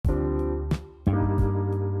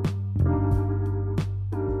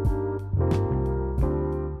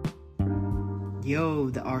Yo,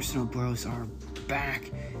 the Arsenal Bros are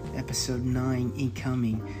back. Episode 9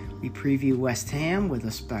 incoming. We preview West Ham with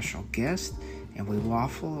a special guest, and we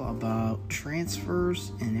waffle about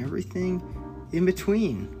transfers and everything in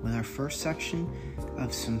between with our first section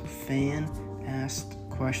of some fan-asked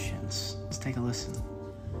questions. Let's take a listen.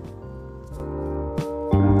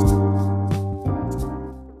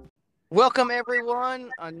 Welcome,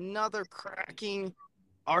 everyone. Another cracking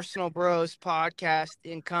Arsenal Bros podcast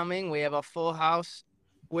incoming. We have a full house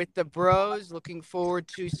with the Bros. Looking forward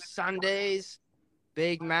to Sunday's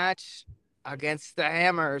big match against the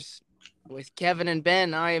Hammers with Kevin and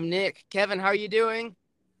Ben. I am Nick. Kevin, how are you doing?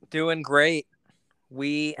 Doing great.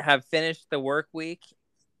 We have finished the work week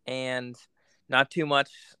and not too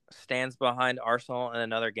much stands behind Arsenal in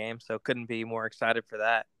another game, so couldn't be more excited for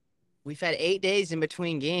that. We've had 8 days in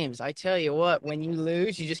between games. I tell you what, when you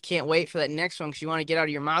lose, you just can't wait for that next one because you want to get out of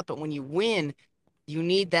your mouth. But when you win, you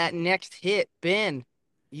need that next hit. Ben,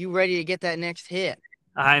 you ready to get that next hit?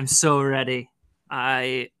 I'm so ready.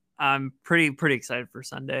 I'm pretty excited for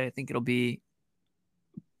Sunday. I think it'll be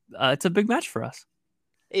it's a big match for us.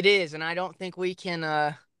 It is, and I don't think we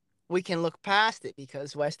can look past it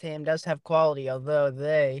because West Ham does have quality, although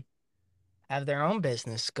they have their own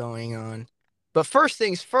business going on. But first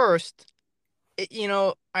things first, I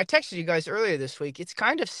texted you guys earlier this week. It's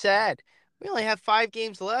kind of sad. We only have 5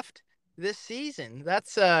 games left this season.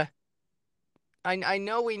 That's I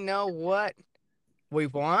know we know what we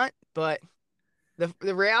want, but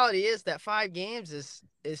the reality is that 5 games is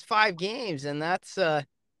 5 games, and that's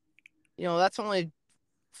that's only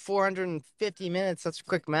 450 minutes. That's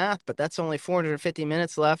quick math, but that's only 450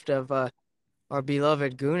 minutes left of our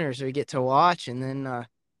beloved Gooners we get to watch, and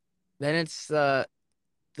then it's the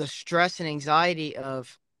stress and anxiety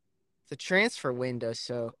of the transfer window.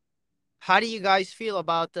 So how do you guys feel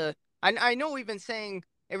about I know we've been saying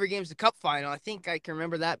every game's a cup final. I think I can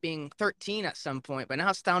remember that being 13 at some point, but now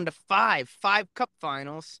it's down to 5 cup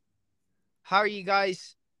finals. How are you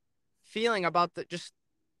guys feeling about the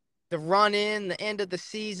run in, the end of the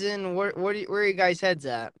season? Where are you guys' heads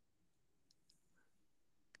at?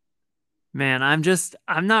 Man,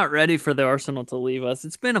 I'm not ready for the Arsenal to leave us.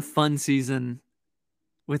 It's been a fun season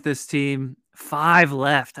with this team. 5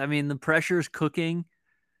 left. I mean, the pressure's cooking.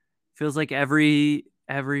 Feels like every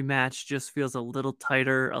match just feels a little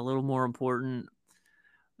tighter, a little more important.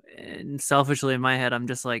 And selfishly in my head, I'm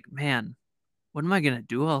just like, man, what am I going to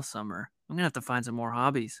do all summer? I'm going to have to find some more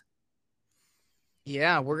hobbies.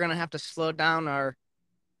 Yeah, we're going to have to slow down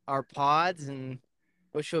our pods, and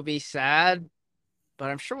which will be sad, but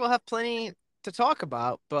I'm sure we'll have plenty to talk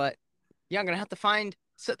about. But yeah, I'm going to have to find.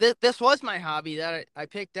 So this was my hobby that I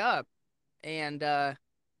picked up, and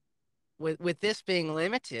with this being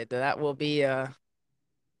limited, that'll be a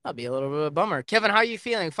little bit of a bummer. Kevin, how are you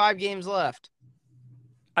feeling? 5 games left.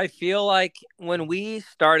 I feel like when we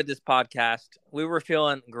started this podcast, we were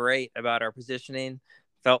feeling great about our positioning.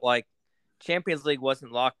 Felt like Champions League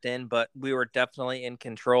wasn't locked in, but we were definitely in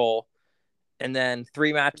control. And then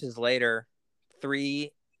 3 matches later,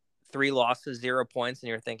 three losses, 0 points, and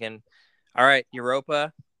you're thinking, all right,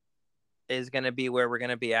 Europa is going to be where we're going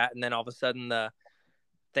to be at. And then all of a sudden the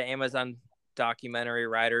Amazon documentary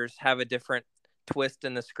writers have a different twist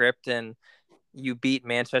in the script, and you beat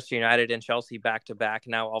Manchester United and Chelsea back to back.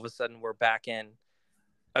 Now all of a sudden we're back in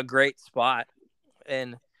a great spot,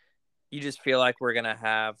 and you just feel like we're going to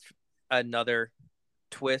have another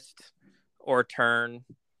twist or turn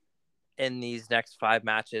in these next 5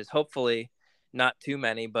 matches. Hopefully not too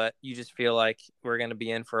many, but you just feel like we're going to be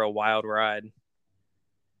in for a wild ride.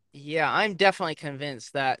 Yeah, I'm definitely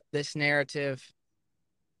convinced that this narrative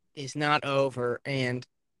is not over. And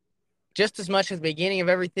just as much as the beginning of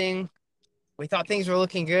everything, we thought things were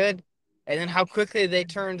looking good, and then how quickly they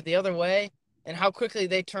turned the other way and how quickly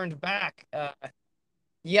they turned back.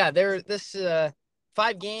 This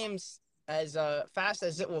 5 games, as fast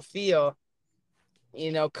as it will feel,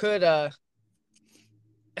 could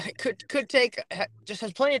take, just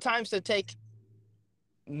has plenty of times to take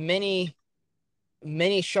many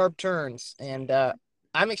sharp turns, and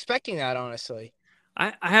I'm expecting that, honestly.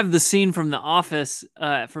 I have the scene from The Office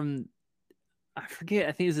from, I forget,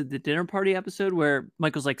 I think it's the dinner party episode where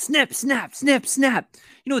Michael's like, snip, snap, snip, snap.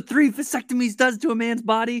 You know what 3 vasectomies does to a man's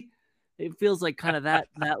body? It feels like kind of that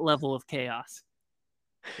level of chaos.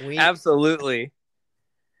 Absolutely.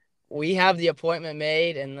 We have the appointment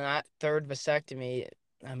made, and that 3rd vasectomy,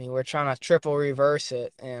 I mean, we're trying to triple reverse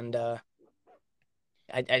it, and I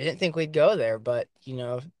didn't think we'd go there, but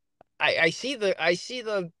I see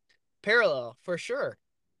the parallel for sure.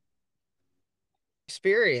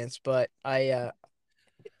 Experience, but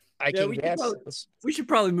I Yeah, can guess. we should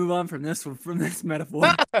probably move on from this one, from this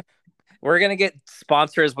metaphor. We're gonna get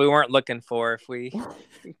sponsors we weren't looking for if we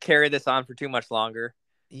carry this on for too much longer.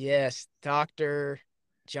 Yes, Dr.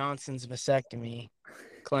 Johnson's vasectomy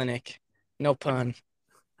clinic. No pun.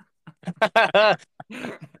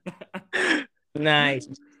 Nice.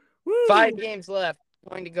 Woo! 5 games left.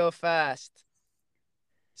 Going to go fast.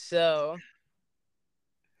 So,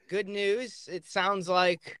 good news. It sounds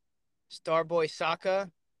like Starboy Saka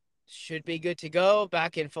should be good to go.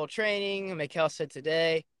 Back in full training. Mikel said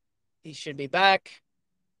today he should be back.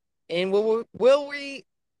 And will we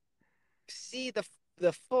see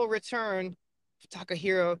the full return of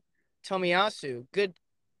Takahiro Tomiyasu? Good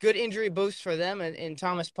injury boost for them, and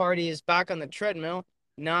Thomas Partey is back on the treadmill.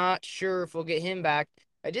 Not sure if we'll get him back.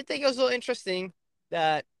 I did think it was a little interesting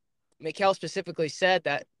that Mikel specifically said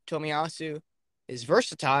that Tomiyasu is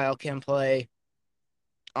versatile, can play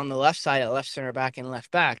on the left side at left center back and left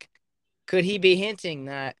back. Could he be hinting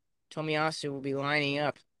that Tomiyasu will be lining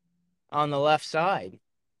up on the left side?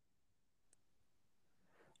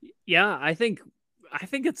 Yeah, I think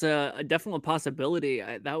it's a definite possibility.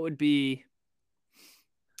 That would be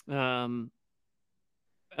that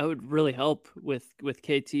would really help with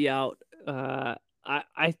KT out.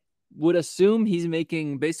 I would assume he's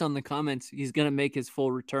making, based on the comments, he's going to make his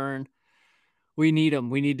full return. We need him.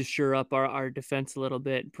 We need to shore up our defense a little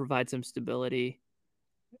bit, provide some stability.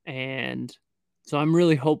 And so I'm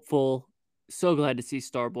really hopeful. So glad to see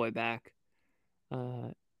Starboy back.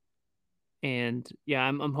 And yeah,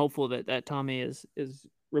 I'm hopeful that Tommy is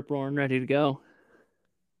rip roaring ready to go.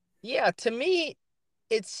 Yeah, to me,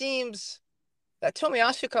 it seems that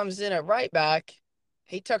Tomiyasu comes in at right back.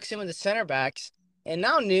 He tucks in with the center backs. And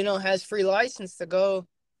now Nuno has free license to go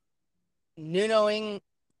Nunoing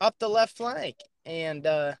up the left flank. And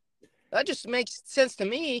that just makes sense to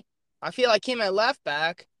me. I feel like him at left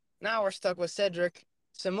back. Now we're stuck with Cedric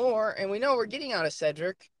some more. And we know we're getting out of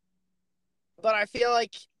Cedric. But I feel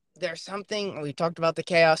like there's something, we talked about the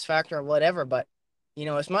chaos factor or whatever, but,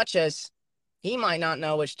 as much as he might not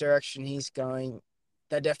know which direction he's going,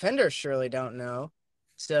 the defenders surely don't know.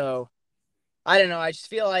 So, I don't know. I just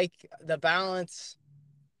feel like the balance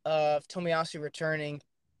of Tomiyasu returning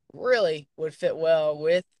really would fit well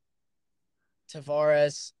with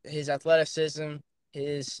Tavares, his athleticism,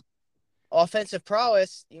 his offensive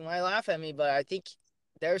prowess. You might laugh at me, but I think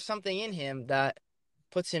there's something in him that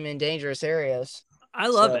puts him in dangerous areas. I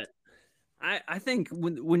love it. I think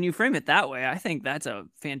when you frame it that way, I think that's a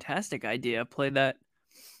fantastic idea. Play the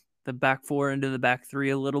back four into the back three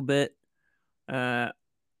a little bit. I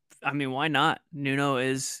mean, why not? Nuno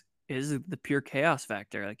is the pure chaos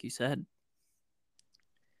factor, like you said.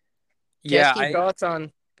 Yeah, thoughts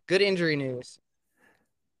on good injury news?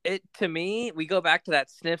 To me, we go back to that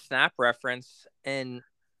snip snap reference, and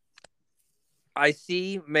I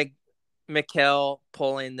see Mikel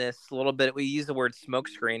pulling this little bit. We use the word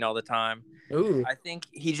smokescreen all the time. Ooh. I think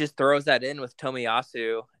he just throws that in with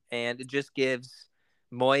Tomiyasu, and it just gives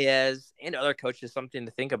Moyes and other coaches something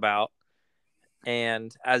to think about.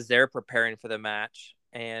 And as they're preparing for the match,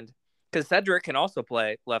 and because Cedric can also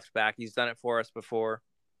play left back, he's done it for us before.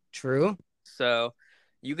 True. So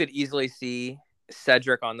you could easily see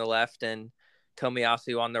Cedric on the left and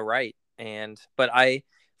Tomiyasu on the right. But I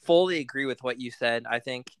fully agree with what you said. I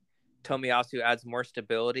think Tomiyasu adds more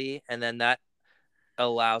stability, and then that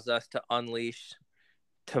allows us to unleash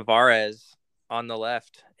Tavares on the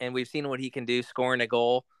left. And we've seen what he can do, scoring a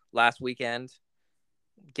goal last weekend,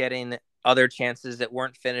 getting other chances that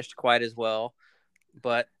weren't finished quite as well,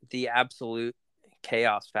 but the absolute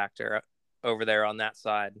chaos factor over there on that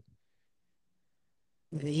side.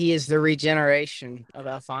 He is the regeneration of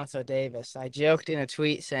Alphonso Davis. I joked in a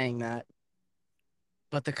tweet saying that,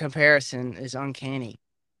 but the comparison is uncanny.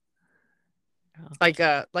 Like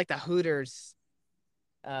the Hooters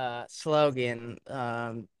slogan.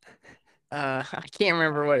 I can't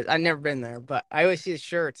remember what it is. I've never been there, but I always see the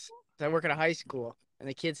shirts. I work at a high school, and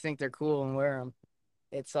the kids think they're cool and wear them.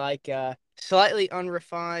 It's like slightly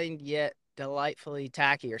unrefined yet delightfully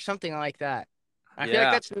tacky, or something like that. I feel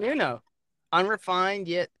like that's Nuno, unrefined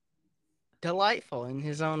yet delightful in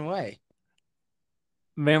his own way.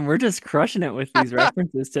 Man, we're just crushing it with these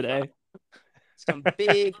references today. Some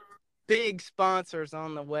big sponsors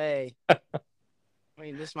on the way. I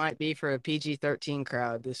mean, this might be for a PG-13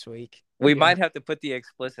 crowd this week. We might have to put the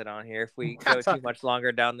explicit on here if we go too much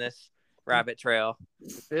longer down this rabbit trail.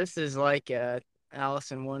 This is like a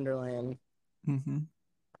Alice in Wonderland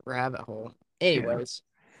rabbit hole. Anyways,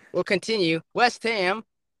 we'll continue. West Ham.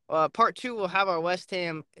 Part 2, we'll have our West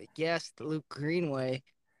Ham guest, Luke Greenway,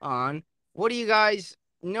 on. What do you guys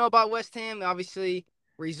know about West Ham? Obviously,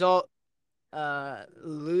 result,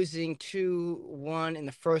 losing 2-1 in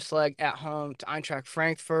the first leg at home to Eintracht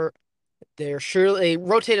Frankfurt. They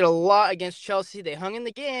rotated a lot against Chelsea. They hung in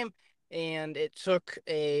the game, and it took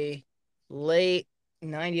a late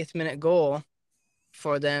 90th minute goal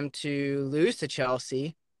for them to lose to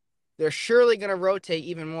Chelsea. They're surely going to rotate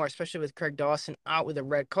even more, especially with Craig Dawson out with a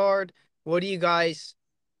red card. What are you guys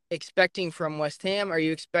expecting from West Ham? Are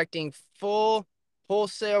you expecting full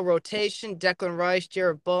wholesale rotation? Declan Rice,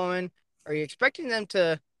 Jared Bowen. Are you expecting them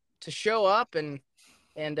to show up and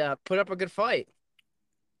put up a good fight?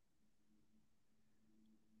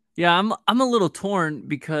 Yeah, I'm a little torn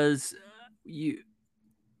because you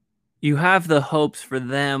have the hopes for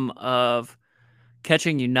them of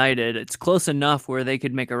catching United. It's close enough where they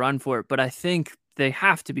could make a run for it, but I think they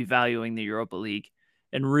have to be valuing the Europa League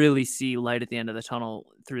and really see light at the end of the tunnel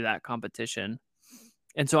through that competition.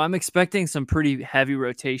 And so I'm expecting some pretty heavy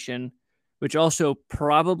rotation, which also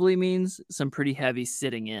probably means some pretty heavy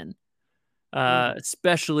sitting in,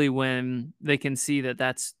 especially when they can see that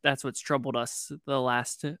that's what's troubled us the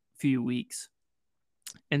last few weeks.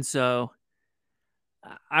 And so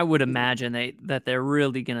I would imagine that they're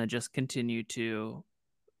really going to just continue to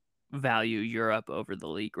value Europe over the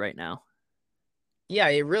league right now. Yeah,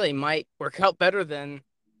 it really might work out better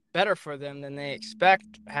for them than they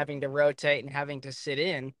expect. Having to rotate and having to sit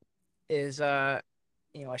in is a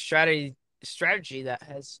strategy that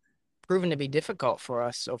has proven to be difficult for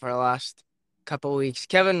us over the last couple of weeks.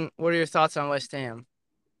 Kevin, what are your thoughts on West Ham?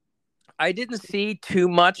 I didn't see too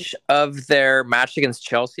much of their match against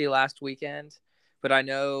Chelsea last weekend, but I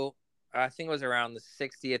think it was around the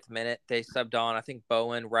 60th minute they subbed on. I think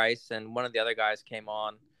Bowen, Rice, and one of the other guys came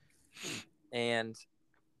on. And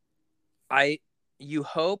you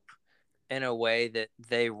hope in a way that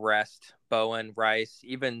they rest Bowen, Rice,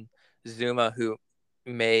 even Zuma, who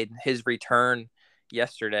made his return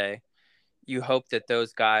yesterday. You hope that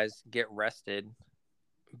those guys get rested,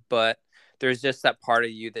 but there's just that part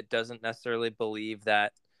of you that doesn't necessarily believe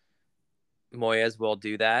that Moyes will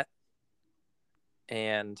do that.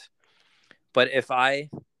 But if I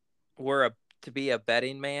were to be a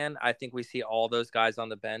betting man, I think we see all those guys on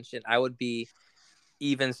the bench, and I would be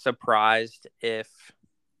even surprised if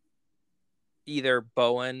either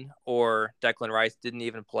Bowen or Declan Rice didn't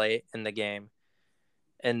even play in the game,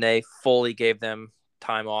 and they fully gave them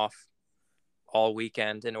time off all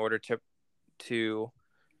weekend in order to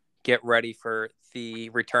get ready for the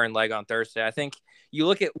return leg on Thursday. I think you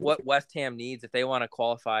look at what West Ham needs if they want to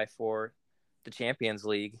qualify for the Champions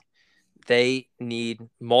League. They need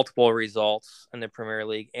multiple results in the Premier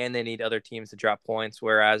League, and they need other teams to drop points,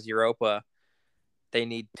 whereas Europa, they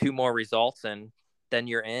need 2 more results, and then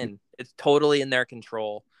you're in. It's totally in their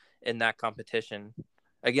control in that competition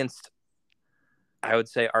against, I would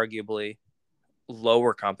say, arguably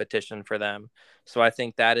lower competition for them. So I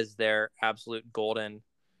think that is their absolute golden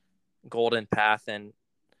path, and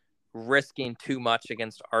risking too much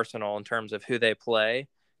against Arsenal in terms of who they play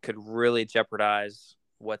could really jeopardize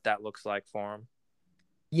what that looks like for them.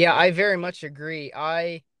 Yeah, I very much agree.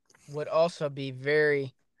 I would also be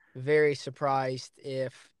very, very surprised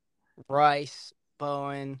if Rice,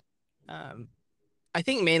 Bowen, um, I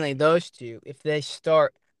think mainly those two, if they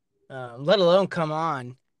start, let alone come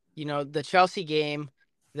on. The Chelsea game,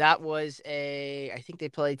 I think they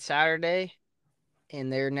played Saturday,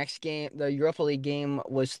 and their next game, the Europa League game,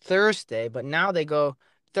 was Thursday, but now they go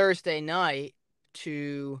Thursday night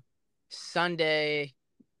to Sunday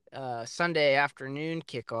Sunday afternoon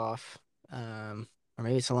kickoff. Or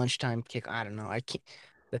maybe it's a lunchtime kick. I don't know. I can't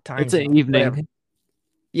the It's times an whatever. evening.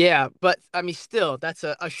 Yeah, but I mean still that's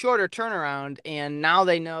a shorter turnaround, and now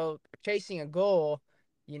they know chasing a goal,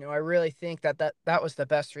 I really think that was the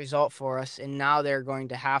best result for us, and now they're going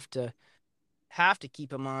to have to keep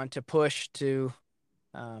them on to push to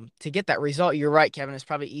get that result. You're right, Kevin. It's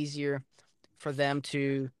probably easier for them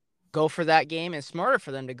to go for that game and smarter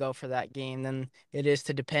for them to go for that game than it is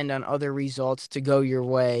to depend on other results to go your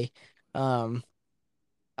way. Um,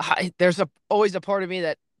 there's always a part of me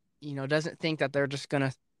that doesn't think that they're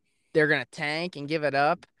gonna tank and give it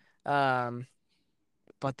up. Um,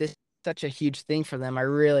 but this is such a huge thing for them. I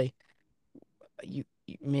really,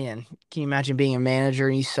 man, can you imagine being a manager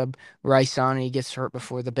and you sub Rice on and he gets hurt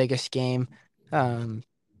before the biggest game? Um,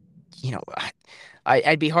 you know,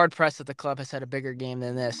 I'd be hard pressed if the club has had a bigger game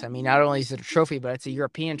than this. I mean, not only is it a trophy, but it's a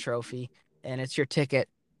European trophy, and it's your ticket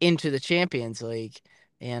into the Champions League.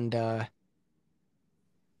 And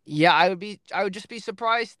yeah, I would just be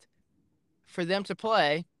surprised for them to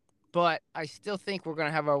play, but I still think we're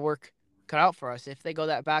gonna have our work cut out for us if they go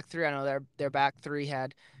that back three. I know their back three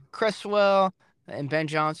had Cresswell, and Ben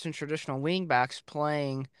Johnson, traditional wingbacks,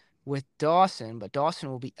 playing with Dawson, but Dawson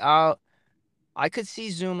will be out. I could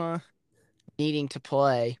see Zuma needing to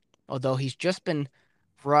play, although he's just been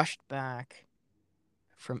rushed back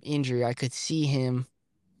from injury. I could see him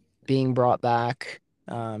being brought back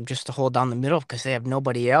just to hold down the middle because they have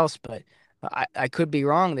nobody else. But I could be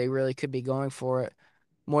wrong. They really could be going for it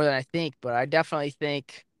more than I think. But I definitely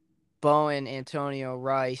think Bowen, Antonio,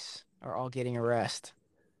 Rice are all getting a rest.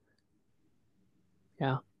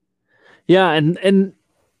 Yeah. Yeah, and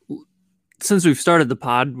since we've started the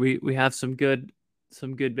pod, we have some good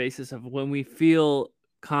basis of when we feel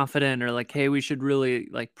confident or like, hey, we should really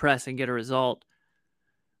like press and get a result.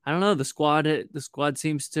 I don't know. The squad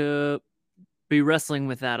seems to be wrestling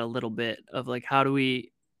with that a little bit of like, how do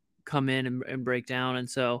we come in and break down? And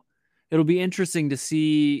so it'll be interesting to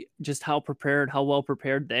see just how well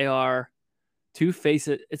prepared they are to face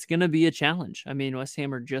it. It's going to be a challenge. I mean, West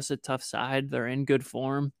Ham are just a tough side. They're in good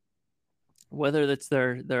form, whether that's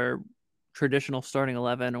their traditional starting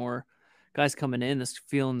 11 or guys coming in. This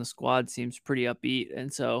feeling the squad seems pretty upbeat,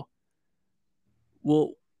 and so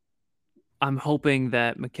we'll I'm hoping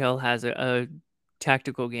that Mikel has a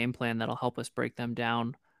tactical game plan that'll help us break them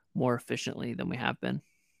down more efficiently than we have been,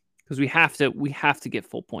 because we have to get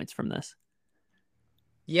full points from this.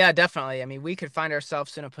 Yeah, definitely. I mean, we could find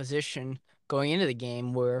ourselves in a position going into the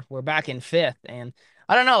game where we're back in fifth, and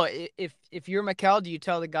I don't know if you're Mikel, do you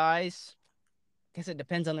tell the guys? I guess it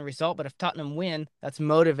depends on the result, but if Tottenham win, that's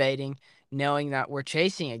motivating, knowing that we're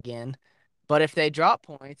chasing again. But if they drop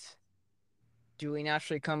points, do we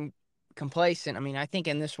naturally come complacent? I mean, I think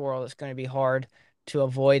in this world it's going to be hard to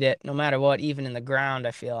avoid it, no matter what. Even in the ground,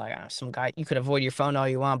 I feel like some guy you could avoid your phone all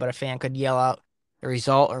you want, but a fan could yell out the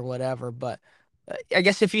result or whatever. But I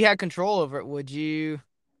guess if you had control over it, would you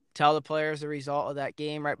tell the players the result of that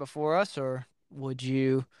game right before us, or would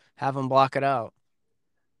you have them block it out?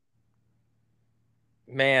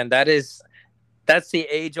 Man, that's the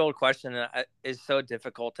age old question that is so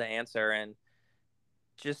difficult to answer. And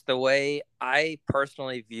just the way I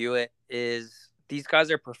personally view it is these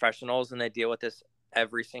guys are professionals and they deal with this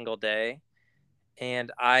every single day.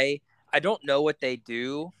 And I don't know what they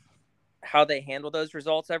do, how they handle those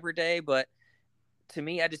results every day, but to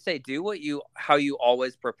me I just say do what you how you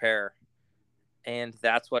always prepare. And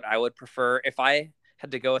that's what I would prefer. If I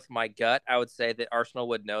had to go with my gut, I would say that Arsenal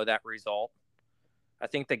would know that result. I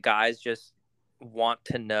think the guys just want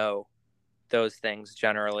to know those things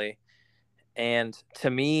generally. And to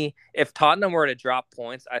me, if Tottenham were to drop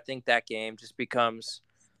points, I think that game just becomes,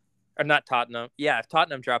 or not Tottenham. Yeah, if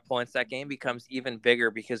Tottenham drop points, that game becomes even bigger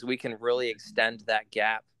because we can really extend that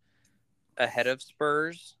gap ahead of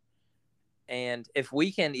Spurs. And if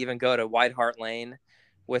we can even go to White Hart Lane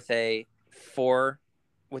with a four,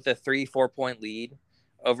 with a 3 4 point lead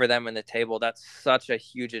over them in the table, that's such a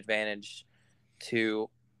huge advantage to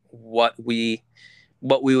what we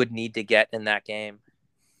would need to get in that game.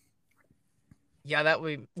 Yeah, that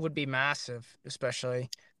would be massive, especially.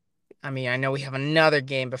 I mean, I know we have another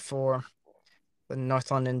game before the North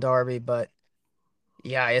London Derby, but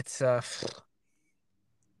yeah, it's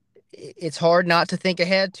hard not to think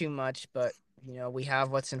ahead too much, but we have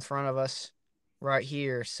what's in front of us right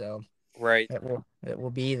here, so Right. it will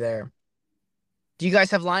be there. Do you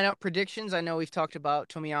guys have lineup predictions? I know we've talked about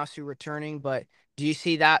Tomiyasu returning, but do you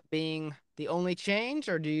see that being the only change,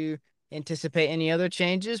 or do you anticipate any other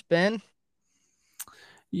changes, Ben?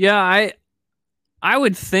 Yeah, I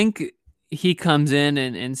would think he comes in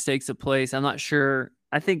and stakes a place. I'm not sure.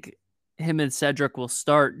 I think him and Cedric will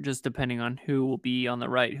start just depending on who will be on the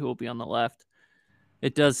right, who will be on the left.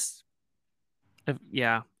 It does,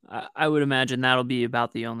 yeah. I would imagine that'll be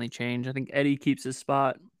about the only change. I think Eddie keeps his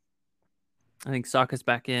spot. I think Saka's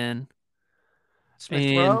back in, Smith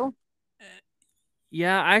and Rowe?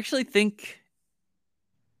 yeah, I actually think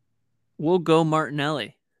we'll go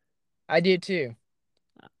Martinelli. I do too.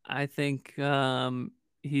 I think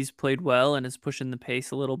he's played well and is pushing the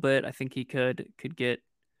pace a little bit. I think he could get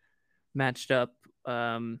matched up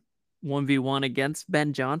 1v1 against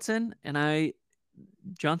Ben Johnson, and I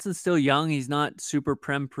Johnson's still young. He's not super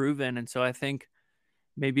prem proven, and so I think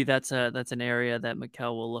maybe that's an area that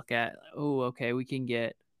Mikel will look at. Oh, okay, we can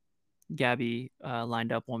get Gabby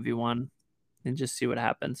lined up 1v1 and just see what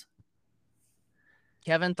happens.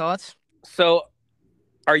 Kevin, thoughts? So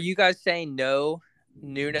are you guys saying no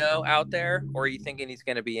Nuno out there, or are you thinking he's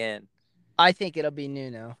going to be in? I think it'll be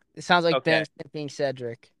Nuno. It sounds like Okay. Ben's thinking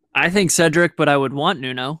Cedric. I think Cedric, but I would want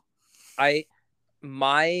Nuno. I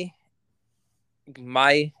my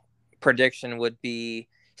my prediction would be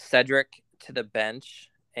Cedric to the bench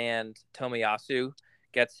and Tomiyasu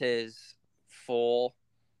gets his full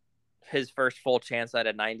his first full chance at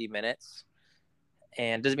a 90 minutes.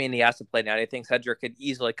 And doesn't mean he has to play 90. I think Cedric could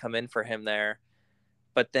easily come in for him there.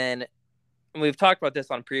 But then we've talked about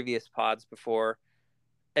this on previous pods before.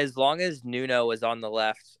 As long as Nuno is on the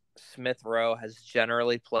left, Smith Rowe has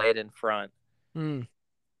generally played in front. Hmm.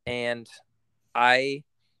 And I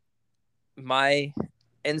my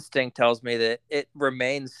instinct tells me that it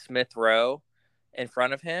remains Smith Rowe in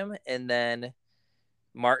front of him, and then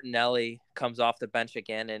Martinelli comes off the bench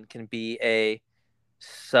again and can be a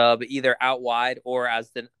sub either out wide or as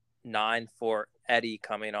the 9 for Eddie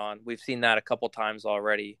coming on. We've seen that a couple times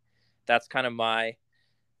already. That's kind of my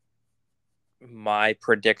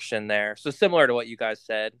prediction there. So similar to what you guys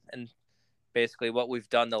said, and basically what we've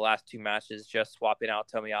done the last two matches, just swapping out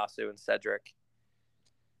Tomiyasu and Cedric.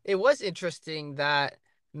 It was interesting that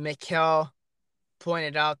Mikel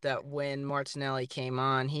pointed out that when Martinelli came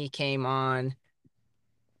on, he came on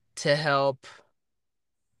to help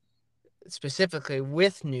specifically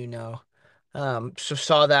with Nuno. So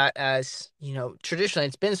saw that as, traditionally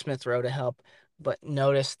it's been Smith Rowe to help, but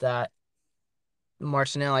noticed that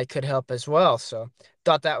Martinelli could help as well. So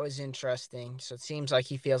thought that was interesting. So it seems like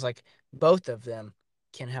he feels like both of them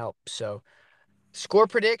can help. So score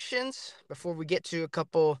predictions before we get to a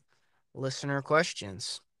couple listener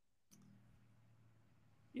questions.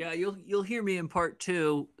 Yeah, you'll hear me in part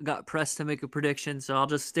two. Got pressed to make a prediction, so I'll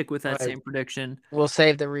just stick with that Right. same prediction. We'll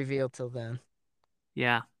save the reveal till then.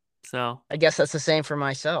 Yeah. So I guess that's the same for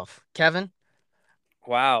myself. Kevin?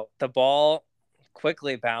 Wow, the ball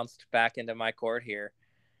quickly bounced back into my court here.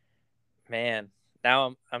 Man,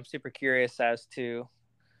 now I'm super curious as to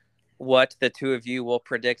what the two of you will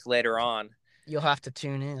predict later on. You'll have to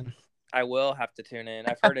tune in. I will have to tune in.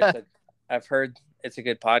 I've heard it's a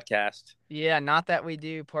good podcast. Yeah, not that we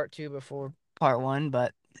do part two before part one,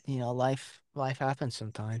 but life happens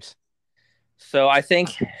sometimes. So I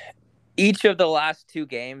think each of the last two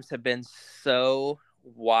games have been so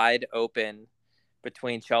wide open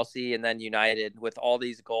between Chelsea and then United with all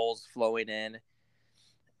these goals flowing in.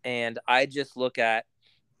 And I just look at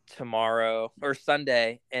tomorrow or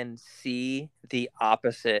Sunday and see the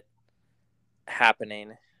opposite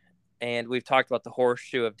happening. And we've talked about the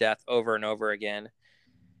horseshoe of death over and over again.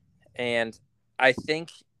 And I think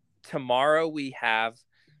tomorrow we have,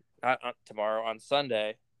 not tomorrow, on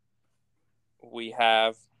Sunday, we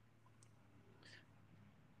have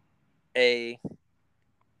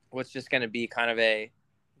what's just going to be kind of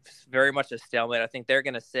very much a stalemate. I think they're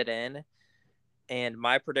going to sit in. And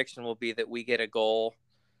my prediction will be that we get a goal,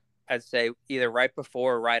 I'd say either right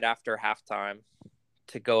before or right after halftime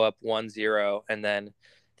to go up 1-0. And then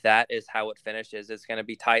that is how it finishes. It's going to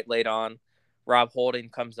be tight late on. Rob Holding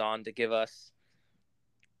comes on to give us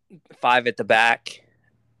 5 at the back,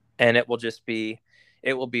 and it will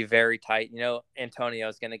be very tight. Antonio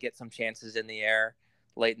is going to get some chances in the air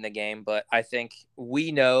late in the game, but I think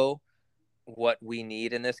we know what we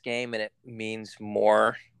need in this game, and it means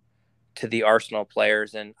more to the Arsenal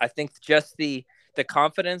players. And I think just the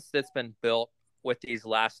confidence that's been built with these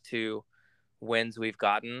last two wins we've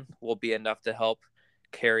gotten will be enough to help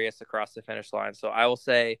carry us across the finish line. So I will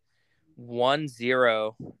say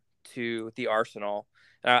 1-0 to the Arsenal.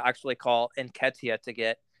 And I'll actually call Nketiah to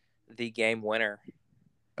get the game winner.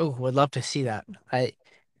 Oh, would love to see that. I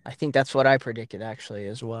think that's what I predicted actually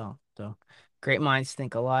as well. So great minds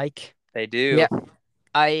think alike. They do. Yeah.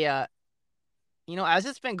 I as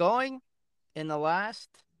it's been going in the last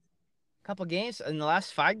couple games, in the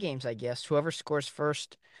last 5 games, I guess, whoever scores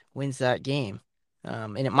first wins that game.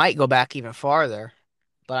 And it might go back even farther.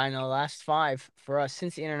 But I know the last 5 for us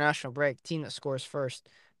since the international break, team that scores first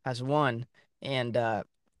has won. And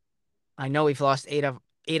I know we've lost 8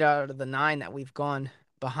 out of the 9 that we've gone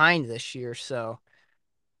behind this year, so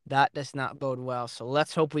that does not bode well. So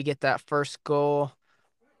let's hope we get that first goal,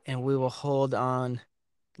 and we will hold on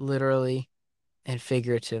literally and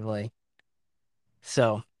figuratively.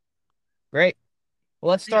 So great.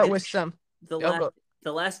 Well, let's start with some. the last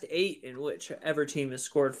the last 8 in whichever team has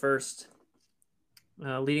scored first,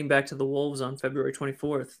 leading back to the Wolves on February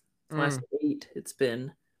 24th. Last 8, it's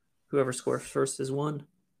been whoever scores first has won.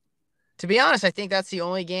 To be honest, I think that's the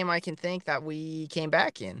only game I can think that we came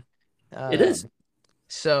back in. It is.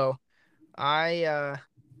 So I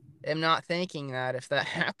am not thinking that if that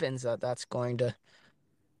happens, that's going to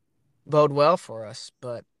bode well for us.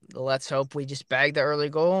 But let's hope we just bag the early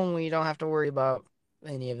goal and we don't have to worry about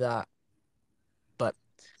any of that. But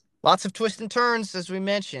lots of twists and turns, as we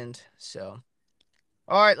mentioned. So,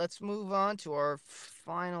 all right, let's move on to our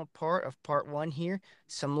final part of part 1 here.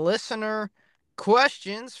 Some listener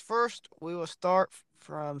questions. First, we will start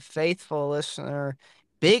from faithful listener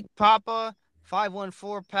Big Papa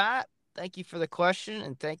 514 Pat. thank you for the question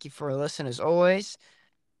and thank you for listening as always.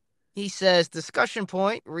 He says, discussion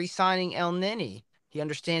point, re-signing El Nini. He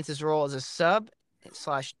understands his role as a sub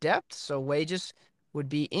slash depth, so wages would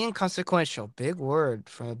be inconsequential. Big word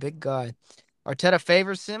from a big guy. Arteta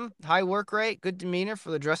favors him. High work rate, good demeanor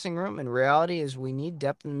for the dressing room. And reality is we need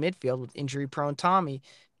depth in the midfield with injury-prone Tommy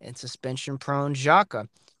and suspension-prone Xhaka.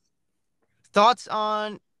 Thoughts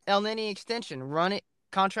on El Nini extension? Run it.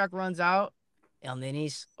 Contract runs out. El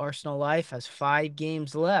Nini's Arsenal life has 5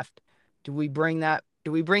 games left. Do we bring that?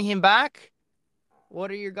 Do we bring him back? What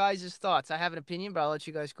are your guys' thoughts? I have an opinion, but I'll let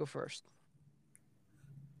you guys go first.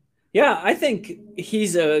 Yeah, I think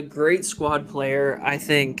he's a great squad player. I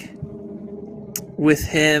think with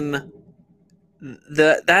him,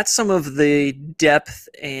 that's some of the depth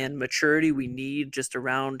and maturity we need just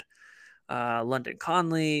around London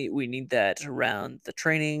Conley. We need that around the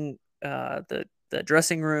training, the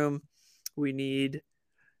dressing room. We need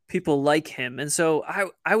people like him, and so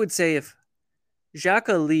I would say if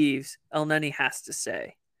Xhaka leaves, El Neni has to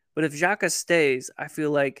stay. But if Xhaka stays, I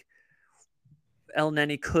feel like El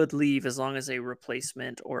Neni could leave as long as a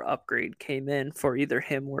replacement or upgrade came in for either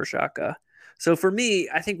him or Xhaka. So for me,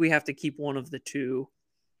 I think we have to keep one of the two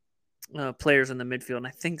players in the midfield, and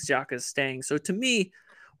I think Xhaka is staying. So to me,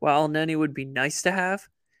 while El Neni would be nice to have,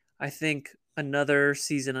 I think another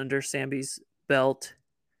season under Sambi's belt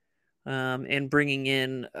and bringing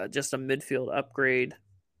in just a midfield upgrade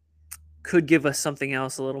could give us something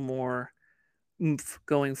else, a little more oomph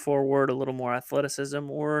going forward, a little more athleticism,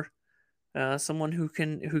 or someone who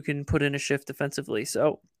can put in a shift defensively.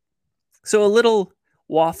 So a little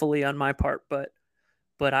waffly on my part, but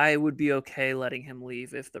I would be okay letting him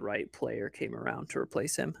leave if the right player came around to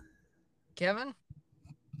replace him. Kevin?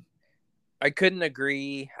 I couldn't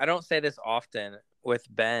agree. I don't say this often with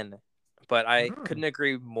Ben, but I couldn't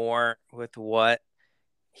agree more with what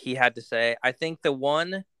he had to say. I think the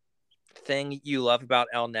one thing you love about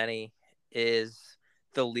El Neni is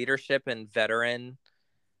the leadership and veteran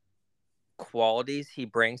qualities he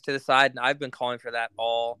brings to the side. And I've been calling for that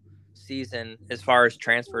all season as far as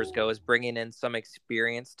transfers go, is bringing in some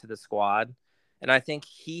experience to the squad. And I think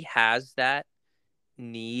he has that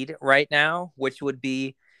need right now, which would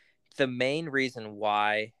be the main reason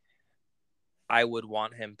why I would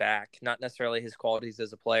want him back. Not necessarily his qualities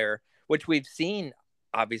as a player, which we've seen,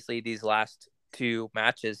 obviously, these last 2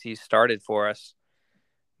 matches he started for us.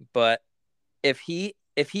 But if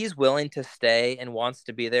he's willing to stay and wants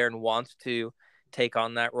to be there and wants to take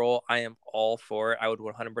on that role, I am all for it. I would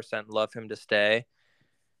 100% love him to stay.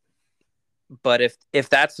 But if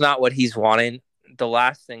that's not what he's wanting, the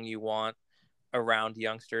last thing you want around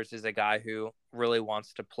youngsters is a guy who really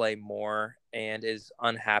wants to play more and is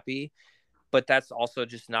unhappy. But that's also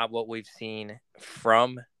just not what we've seen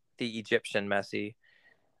from the Egyptian Messi.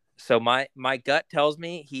 So my gut tells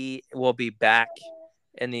me he will be back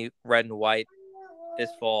in the red and white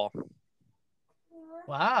this fall.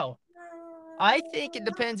 Wow. I think it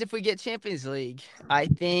depends if we get Champions League. I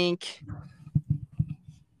think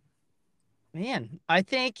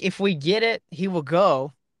if we get it, he will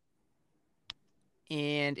go.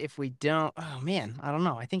 And if we don't, oh man, I don't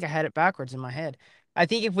know. I think I had it backwards in my head. I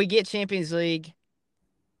think if we get Champions League,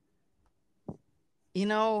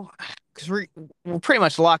 because we're pretty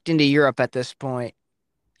much locked into Europe at this point.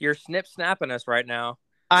 You're snip snapping us right now.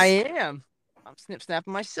 I am. I'm snip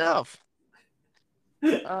snapping myself.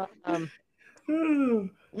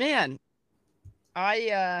 Man,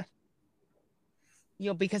 I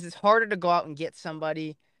because it's harder to go out and get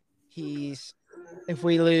somebody. If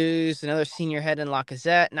we lose another senior head in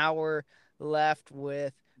Lacazette, now we're left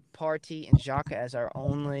with Partey and Xhaka as our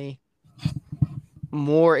only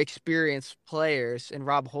more experienced players, and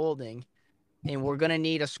Rob Holding. And we're going to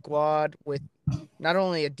need a squad with not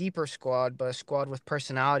only a deeper squad, but a squad with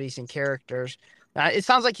personalities and characters. It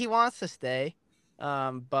sounds like he wants to stay,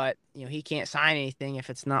 but he can't sign anything if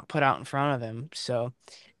it's not put out in front of him. So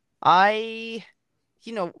I,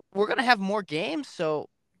 we're going to have more games. So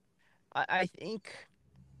I think,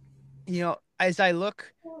 as I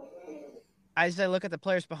look at the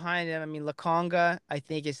players behind him, I mean, Lokonga, I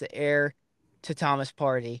think, is the heir to Thomas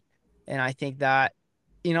Partey. And I think that,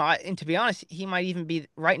 and to be honest, he might even be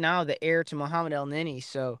right now the heir to Mohamed El Nini.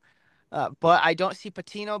 So, but I don't see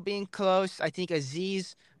Patino being close. I think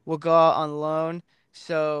Aziz will go out on loan.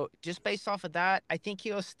 So just based off of that, I think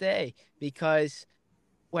he'll stay because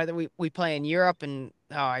whether we play in Europe and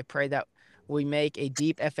I pray that we make a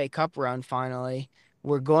deep FA Cup run finally,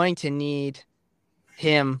 we're going to need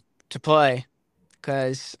him to play.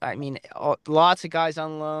 Because, I mean, lots of guys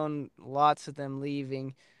on loan, lots of them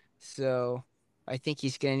leaving. So I think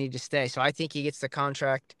he's going to need to stay. So I think he gets the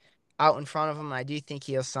contract out in front of him. I do think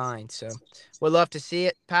he'll sign. So would love to see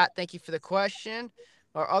it. Pat, thank you for the question.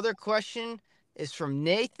 Our other question is from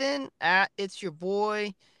Nathan at It's Your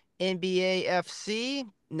Boy NBA FC.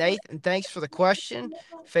 Nathan, thanks for the question.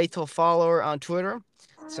 Faithful follower on Twitter.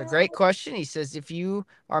 It's a great question. He says, if you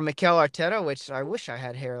are Mikel Arteta, which I wish I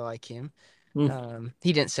had hair like him. Mm.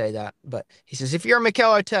 He didn't say that, but he says, if you're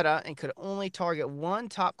Mikel Arteta and could only target one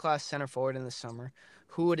top class center forward in the summer,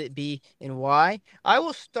 who would it be and why? I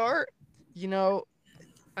will start. You know,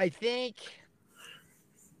 I think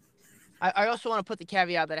I also want to put the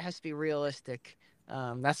caveat that it has to be realistic.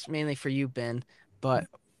 That's mainly for you, Ben, but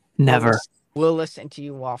we'll Never. listen, we'll listen to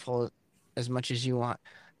you waffle as much as you want.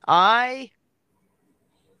 I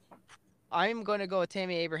I'm going to go with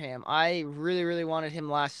Tammy Abraham. I really, really wanted him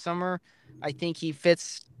last summer. I think he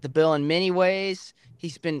fits the bill in many ways.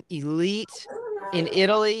 He's been elite in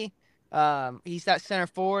Italy. He's that center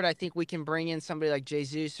forward. I think we can bring in somebody like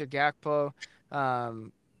Jesus or Gakpo,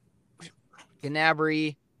 um,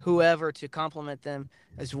 Gnabry, whoever to complement them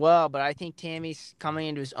as well. But I think Tammy's coming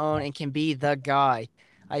into his own and can be the guy.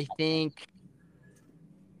 I think,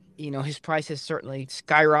 his price has certainly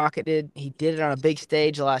skyrocketed. He did it on a big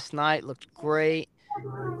stage last night, looked great.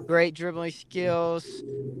 Great dribbling skills,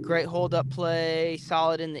 great hold up play,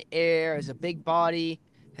 solid in the air, has a big body,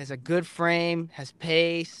 has a good frame, has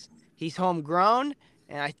pace. He's homegrown,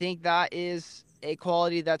 and I think that is a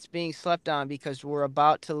quality that's being slept on because we're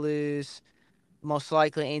about to lose most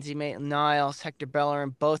likely Ainsley Maitland-Niles, Hector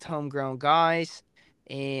Bellerin, both homegrown guys.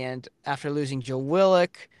 And after losing Joe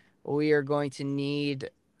Willock, we are going to need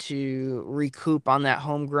to recoup on that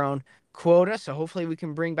homegrown quota. So hopefully we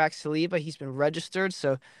can bring back Saliba. He's been registered,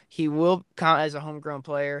 so he will count as a homegrown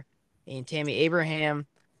player. And Tammy Abraham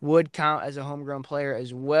would count as a homegrown player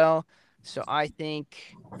as well. So I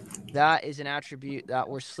think that is an attribute that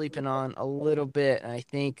we're sleeping on a little bit. And I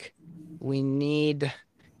think we need,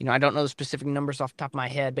 I don't know the specific numbers off the top of my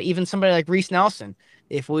head, but even somebody like Reese Nelson,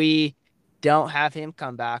 if we don't have him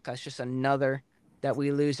come back, that's just another that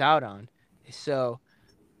we lose out on. So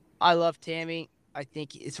I love Tammy. I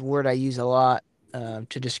think it's a word I use a lot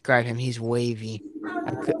to describe him. He's wavy.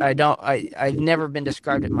 I've never been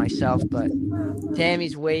described it myself, but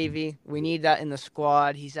Tammy's wavy. We need that in the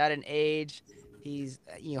squad. He's at an age. He's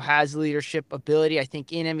has leadership ability. I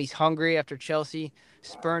think in him he's hungry after Chelsea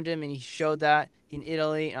spurned him, and he showed that in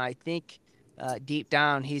Italy. And I think deep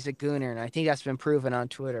down he's a gooner, and I think that's been proven on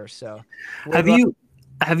Twitter. So would Have love. you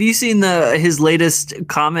have you seen his latest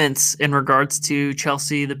comments in regards to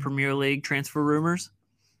Chelsea, the Premier League transfer rumors?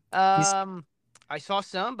 He's I saw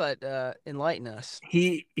some, but enlighten us.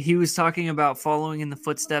 he was talking about following in the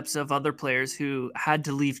footsteps of other players who had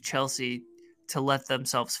to leave Chelsea to let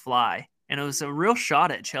themselves fly. And it was a real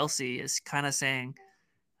shot at Chelsea, is kind of saying,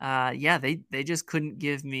 yeah, they just couldn't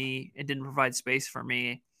give me and didn't provide space for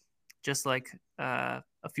me, just like a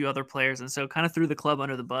few other players. And so kind of threw the club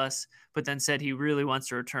under the bus, but then said he really wants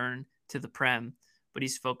to return to the Prem, but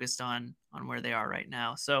he's focused on where they are right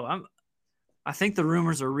now. So I think the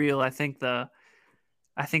rumors are real. I think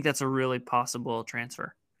that's a really possible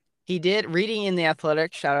transfer. He did reading in the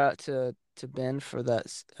Athletic. Shout out to Ben for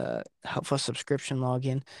that helpful subscription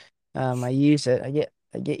login. I use it. I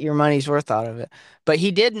get your money's worth out of it. But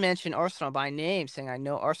he did mention Arsenal by name, saying, "I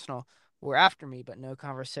know Arsenal were after me, but no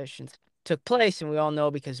conversations took place." And we all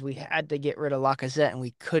know because we had to get rid of Lacazette, and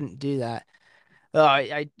we couldn't do that.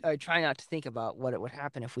 I try not to think about what it would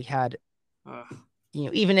happen if we had Ugh.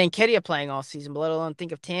 even Nketiah playing all season, but let alone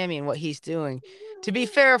think of Tammy and what he's doing. To be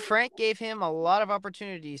fair, Frank gave him a lot of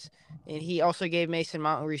opportunities, and he also gave Mason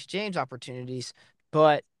Mount and Reece James opportunities.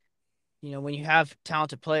 But when you have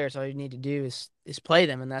talented players, all you need to do is play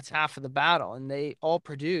them, and that's half of the battle. And they all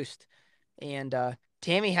produced. And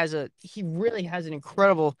Tammy he really has an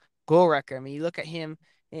incredible goal record. I mean, you look at him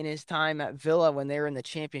in his time at Villa when they were in the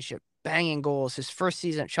championship, banging goals. His first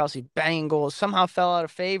season at Chelsea, banging goals. Somehow fell out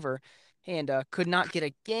of favor and could not get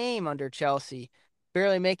a game under Chelsea,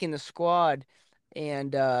 barely making the squad.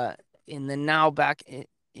 And then now back in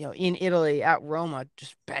Italy at Roma,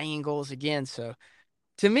 just banging goals again. So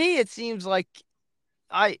to me, it seems like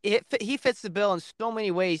he fits the bill in so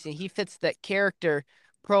many ways, and he fits that character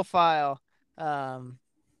profile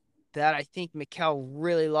that I think Mikel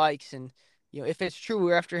really likes. And if it's true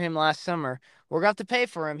we're after him last summer, we're going to have to pay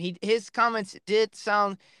for him. His comments did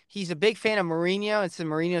sound he's a big fan of Mourinho, and so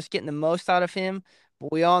Mourinho's getting the most out of him.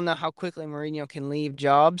 But we all know how quickly Mourinho can leave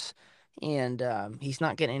jobs, and he's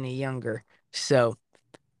not getting any younger. So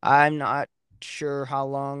I'm not sure how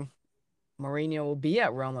long Mourinho will be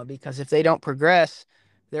at Roma because if they don't progress,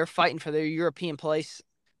 they're fighting for their European place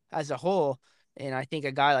as a whole. And I think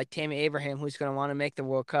a guy like Tammy Abraham, who's going to want to make the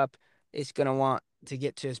World Cup, is going to want to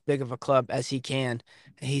get to as big of a club as he can.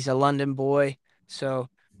 He's a London boy, so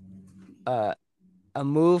uh, a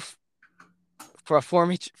move for a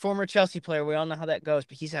former Chelsea player. We all know how that goes,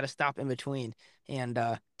 but he's had a stop in between. And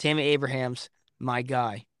Tammy Abraham's my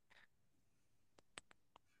guy.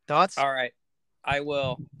 Thoughts? All right. I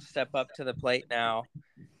will step up to the plate now.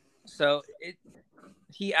 So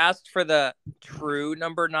he asked for the true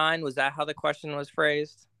number 9. Was that how the question was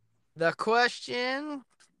phrased? The question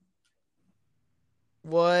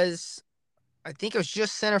was, I think it was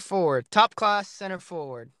just center forward, top class center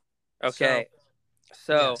forward. So, Okay.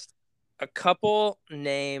 So yes. a couple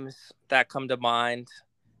names that come to mind.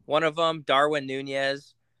 One of them, Darwin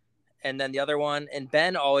Nunez, and then the other one, and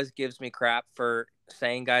Ben always gives me crap for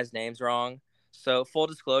saying guys' names wrong. So full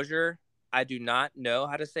disclosure, I do not know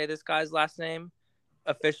how to say this guy's last name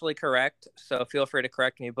officially correct. So feel free to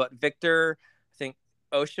correct me. But Victor, I think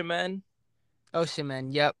Oshiman.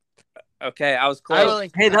 Osimhen, yep. Okay, I was I close. will.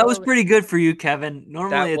 Hey, I that was will. pretty good for you, Kevin. That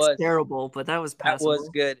Normally it's was terrible, but that was that was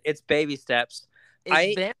passable. good. It's baby steps. Is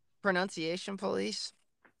I Ben pronunciation police?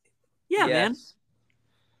 Yeah, man. Yes.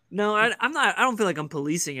 No, I'm not. I don't feel like I'm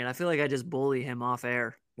policing it. I feel like I just bully him off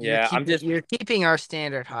air. Yeah, You're keeping our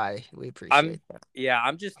standard high. We I'm appreciate that. yeah,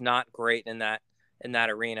 I'm just not great in that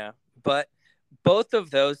arena. But both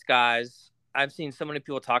of those guys I've seen so many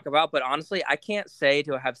people talk about, but honestly, I can't say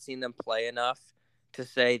to have seen them play enough to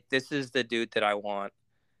say this is the dude that I want.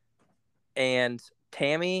 And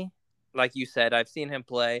Tammy, like you said, I've seen him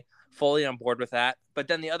play, fully on board with that. But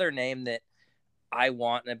then the other name that I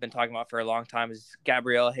want and have been talking about for a long time is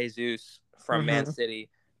Gabriel Jesus from Man Mm-hmm. City.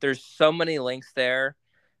 There's so many links there.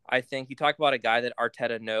 I think you talk about a guy that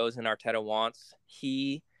Arteta knows and Arteta wants.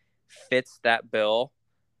 He fits that bill.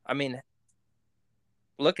 I mean,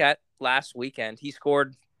 look at last weekend. He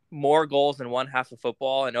scored more goals in one half of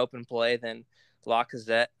football in open play than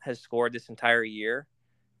Lacazette has scored this entire year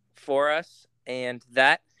for us. And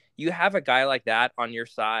that you have a guy like that on your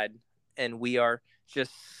side, and we are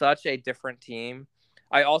just such a different team.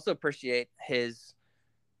 I also appreciate his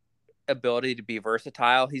ability to be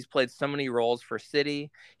versatile. He's played so many roles for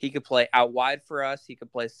City. He could play out wide for us. He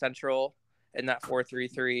could play central in that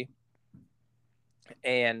 4-3-3,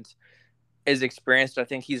 and is experienced. I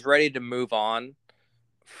think he's ready to move on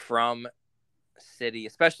from City,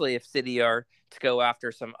 especially if City are to go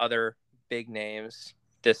after some other big names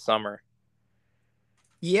this summer.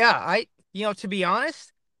 Yeah, to be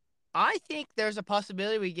honest, I think there's a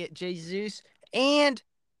possibility we get Jesus and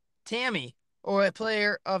Tammy or a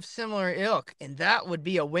player of similar ilk, and that would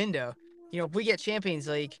be a window. If we get Champions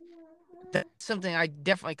League, that's something I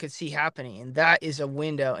definitely could see happening, and that is a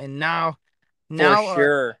window. And now, For now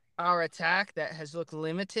sure. our attack that has looked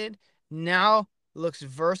limited now looks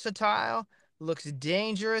versatile, looks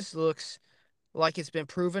dangerous, looks like it's been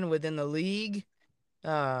proven within the league.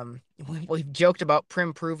 We've joked about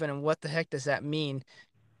Prim proven and what the heck does that mean?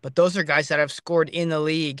 But those are guys that have scored in the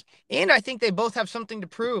league, and I think they both have something to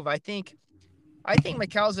prove. I think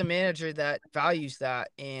Macau's a manager that values that,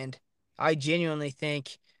 and I genuinely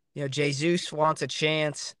think Jesus wants a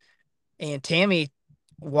chance, and Tammy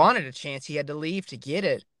wanted a chance. He had to leave to get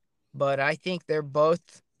it, but I think they're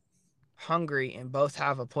both hungry and both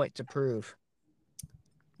have a point to prove.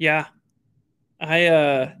 Yeah,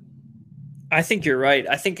 I think you're right.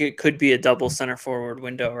 I think it could be a double center forward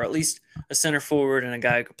window, or at least a center forward and a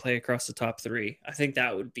guy who could play across the top three. I think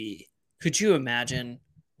that would be. Could you imagine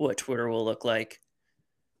what Twitter will look like?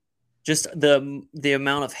 Just the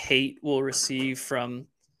amount of hate we'll receive from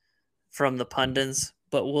the pundits,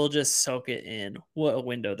 but we'll just soak it in. What a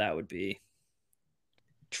window that would be.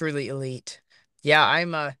 Truly elite. Yeah,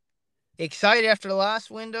 I'm excited after the last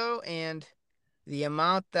window and the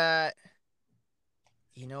amount that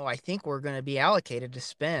I think we're going to be allocated to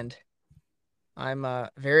spend. I'm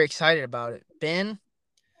very excited about it. Ben,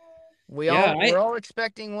 Yeah, we're all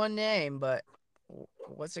expecting one name, but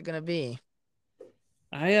what's it going to be?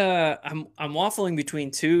 I'm waffling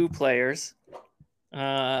between two players.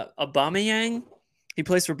 Aubameyang, he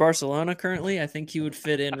plays for Barcelona currently. I think he would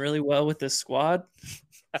fit in really well with this squad.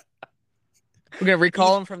 We're going to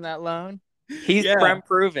recall him from that loan. He's Prem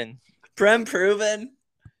proven. Prem proven.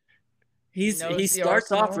 He starts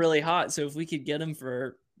Arsenal. off really hot, so if we could get him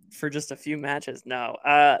for just a few matches. No.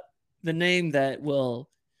 The name that will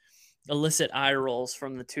elicit eye rolls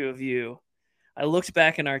from the two of you. I looked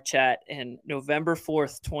back in our chat and November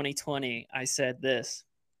 4th, 2020, I said this.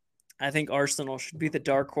 I think Arsenal should be the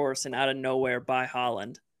dark horse and out of nowhere buy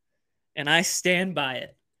Haaland. And I stand by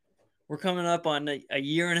it. We're coming up on a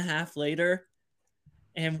year and a half later.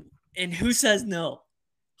 And who says no?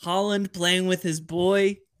 Haaland playing with his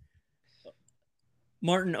boy.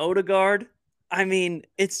 Martin Odegaard. I mean,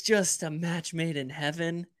 it's just a match made in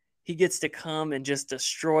heaven. He gets to come and just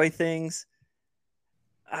destroy things.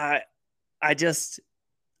 I I just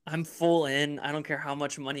I'm full in. I don't care how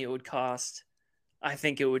much money it would cost. I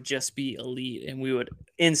think it would just be elite, and we would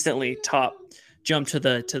instantly jump to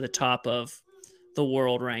the top of the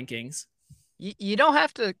world rankings. You don't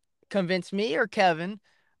have to convince me or Kevin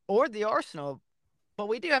or the Arsenal, but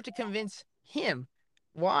we do have to convince him.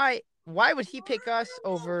 Why would he pick us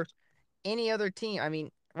over any other team? I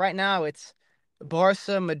mean, right now it's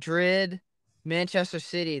Barca, Madrid, Manchester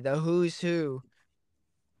City, the who's who.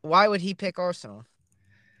 Why would he pick Arsenal?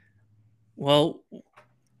 Well,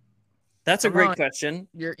 that's a Come great on, question.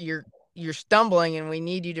 you're stumbling, and we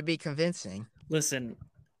need you to be convincing. Listen,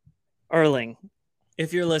 Erling,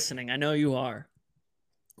 if you're listening, I know you are.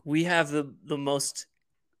 We have the most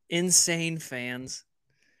insane fans.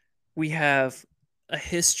 We have a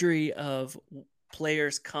history of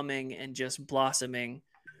players coming and just blossoming.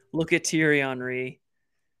 Look at Thierry Henry.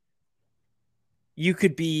 You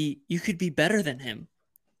could be better than him.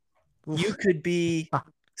 You could be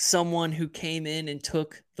someone who came in and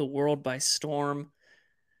took the world by storm,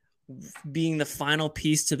 being the final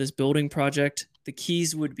piece to this building project. The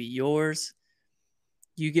keys would be yours.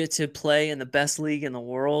 You get to play in the best league in the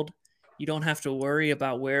world. You don't have to worry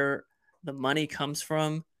about where the money comes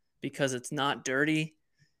from because it's not dirty.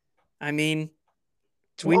 I mean,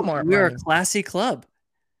 It's Walmart we're a money. classy club,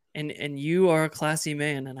 and you are a classy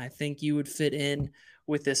man, and I think you would fit in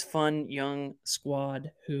with this fun young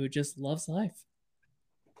squad who just loves life.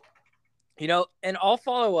 And I'll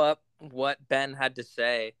follow up what Ben had to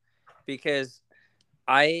say because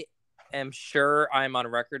I am sure I'm on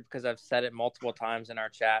record because I've said it multiple times in our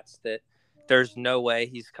chats that there's no way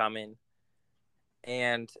he's coming.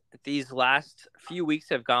 And these last few weeks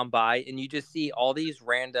have gone by, and you just see all these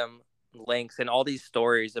random links and all these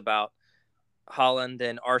stories about Holland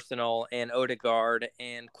and Arsenal and Odegaard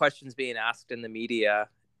and questions being asked in the media.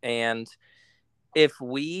 And if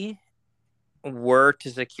we were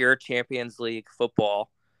to secure Champions League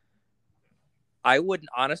football, I would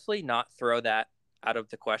honestly not throw that out of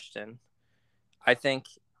the question. I think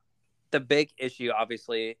the big issue,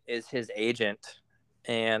 obviously, is his agent.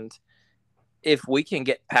 And if we can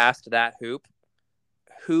get past that hoop,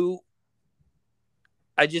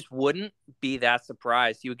 I just wouldn't be that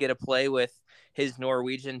surprised. You would get to play with his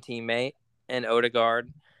Norwegian teammate and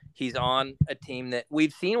Odegaard. He's on a team that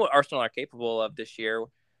we've seen what Arsenal are capable of this year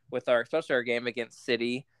with especially our game against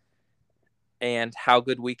City and how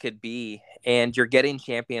good we could be. And you're getting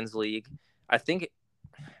Champions League. I think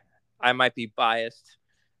I might be biased,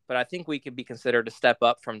 but I think we could be considered a step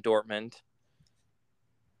up from Dortmund.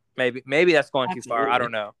 Maybe that's going too far. I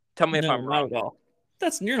don't know. Tell me if I'm wrong. Not at all.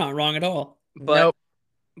 You're not wrong at all. Nope.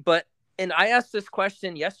 And I asked this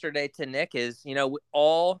question yesterday to Nick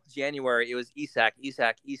all January, it was Isak.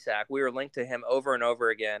 We were linked to him over and over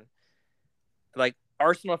again. Like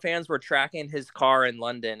Arsenal fans were tracking his car in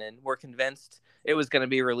London and were convinced it was going to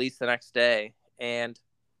be released the next day. And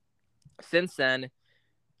since then,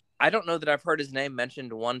 I don't know that I've heard his name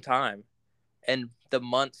mentioned one time in the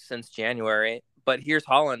months since January. But here's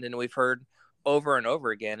Holland, and we've heard over and over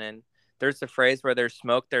again. And there's a phrase where there's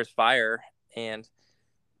smoke, there's fire. And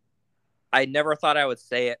I never thought I would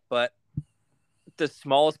say it, but the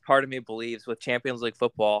smallest part of me believes with Champions League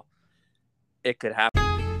football, it could happen.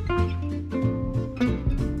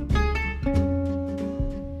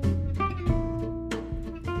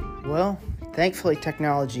 Well, thankfully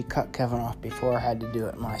technology cut Kevin off before I had to do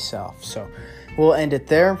it myself. So we'll end it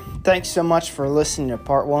there. Thanks so much for listening to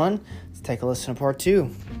part 1. Let's take a listen to part 2.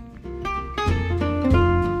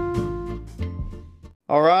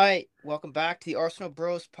 All right. Welcome back to the Arsenal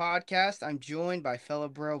Bros podcast. I'm joined by fellow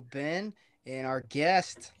bro Ben and our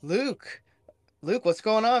guest, Luke. Luke, what's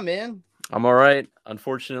going on, man? I'm all right.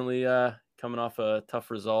 Unfortunately, coming off a tough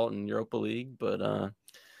result in Europa League, but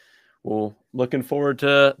we're looking forward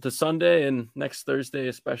to Sunday and next Thursday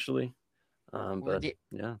especially. We're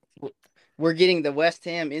getting the West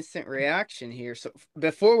Ham instant reaction here. So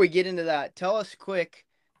before we get into that, tell us quick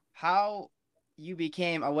how you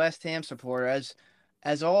became a West Ham supporter.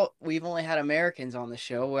 We've only had Americans on the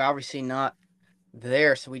show. We're obviously not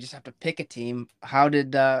there, so we just have to pick a team. How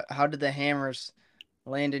did the Hammers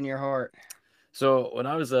land in your heart? So when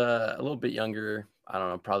I was a little bit younger, I don't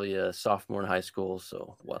know, probably a sophomore in high school,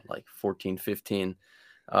 so like 14, 15,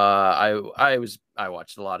 I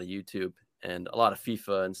watched a lot of YouTube and a lot of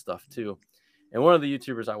FIFA and stuff too. And one of the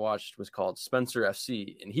YouTubers I watched was called Spencer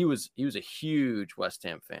FC, and he was a huge West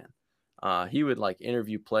Ham fan. He would like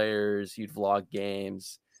interview players, he'd vlog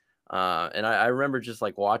games. And I remember just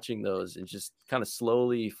like watching those and just kind of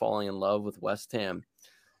slowly falling in love with West Ham.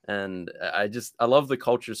 And I love the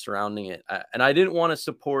culture surrounding it. And I didn't want to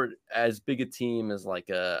support as big a team as like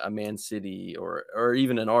a Man City or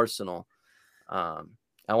even an Arsenal.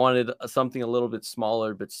 I wanted something a little bit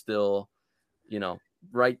smaller, but still,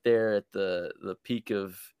 right there at the peak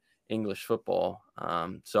of English football.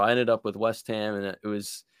 So I ended up with West Ham, and it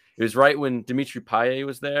was right when Dimitri Payet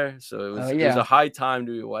was there, so Oh it was a yeah. high time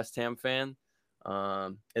to be a West Ham fan.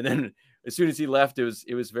 And then as soon as he left, it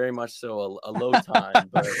was very much so a low time.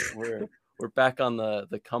 But we're back on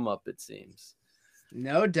the come up, it seems.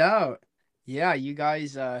 No doubt. Yeah, you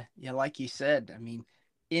guys, yeah, like you said, I mean,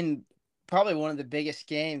 in probably one of the biggest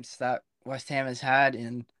games that West Ham has had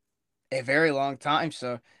in a very long time.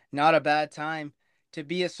 So, not a bad time to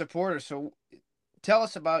be a supporter. So, tell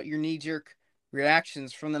us about your knee-jerk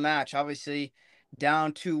reactions from the match. Obviously,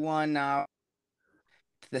 down 2-1 now,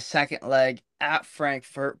 to the second leg at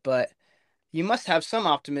Frankfurt, but you must have some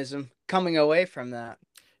optimism coming away from that.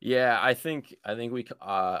 Yeah, I think we could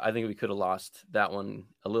have lost that one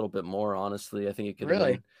a little bit more. Honestly, I think it could have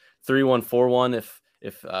Really? been 3-1, 4-1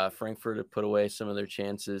 if Frankfurt had put away some of their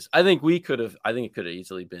chances. I think we could have. I think it could have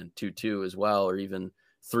easily been 2-2 as well, or even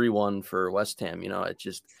 3-1 for West Ham. It's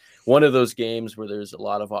just one of those games where there's a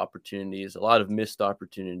lot of opportunities, a lot of missed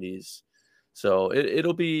opportunities. So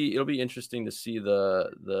it'll be interesting to see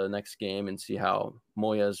the next game and see how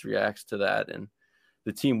Moyes reacts to that and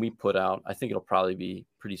the team we put out. I think it'll probably be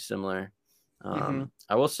pretty similar. Mm-hmm.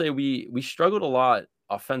 I will say we struggled a lot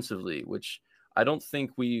offensively, which I don't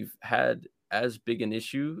think we've had as big an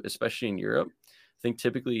issue, especially in Europe. I think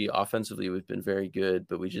typically offensively we've been very good,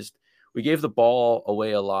 but we gave the ball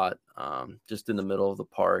away a lot, just in the middle of the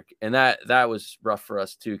park, and that was rough for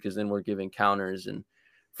us too, because then we're giving counters, and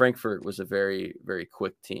Frankfurt was a very very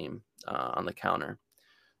quick team on the counter.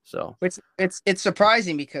 So It's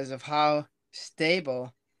surprising because of how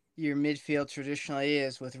stable your midfield traditionally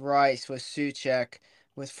is with Rice, with Suchek,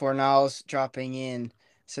 with Fornals dropping in.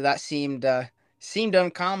 So that seemed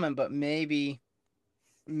uncommon, but maybe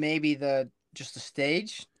the just the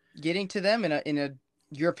stage getting to them in a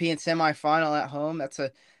European semifinal at home. That's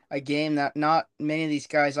a game that not many of these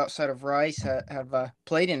guys outside of Rice have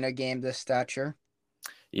played in a game this stature.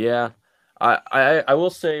 yeah, I will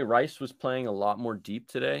say Rice was playing a lot more deep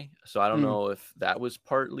today, so I don't Mm, know if that was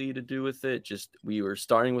partly to do with it. Just we were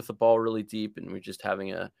starting with the ball really deep, and we're just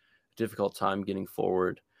having a difficult time getting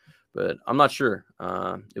forward. But I'm not sure.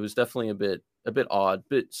 It was definitely a bit odd,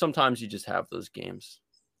 but sometimes you just have those games.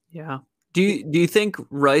 Yeah. Do you think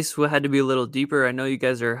Rice had to be a little deeper? I know you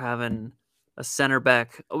guys are having a center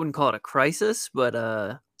back. I wouldn't call it a crisis, but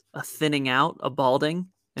a thinning out, a balding,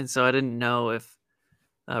 and so I didn't know if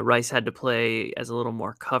Rice had to play as a little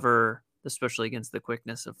more cover, especially against the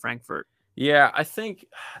quickness of Frankfurt. Yeah, I think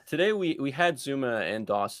today we had Zuma and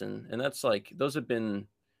Dawson, and that's like those have been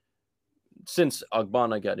since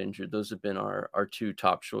Ogbonna got injured. Those have been our two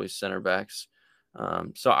top choice center backs.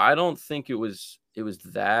 So I don't think it was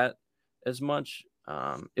that as much.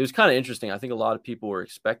 It was kind of interesting. I think a lot of people were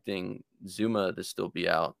expecting Zuma to still be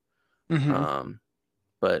out. hmm Um,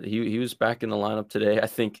 but he was back in the lineup today. I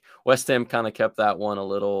think West Ham kind of kept that one a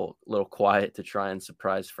little quiet to try and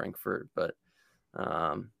surprise Frankfurt, but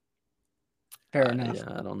um, Fair enough. yeah,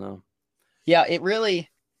 I don't know. Yeah, it really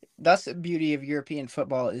that's the beauty of European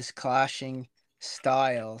football is clashing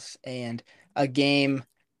styles and a game,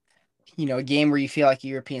 a game where you feel like a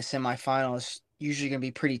European semifinal is usually going to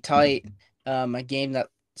be pretty tight. A game that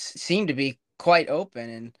seemed to be quite open,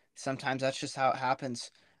 and sometimes that's just how it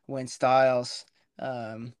happens when styles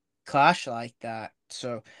um, clash like that.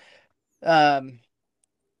 So, um,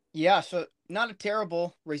 yeah, so not a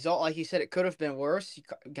terrible result. Like you said, it could have been worse. You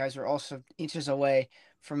guys are also inches away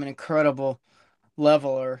from an incredible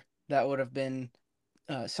leveler that would have been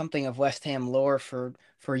something of West Ham lore for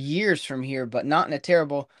years from here, but not in a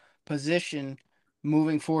terrible position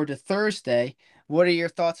moving forward to Thursday. What are your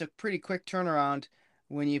thoughts? A pretty quick turnaround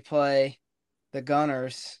when you play the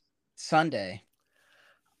Gunners Sunday.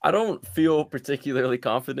 I don't feel particularly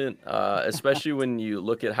confident, especially when you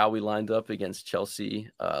look at how we lined up against Chelsea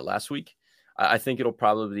last week. I think it'll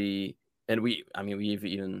probably be, and we've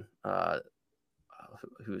even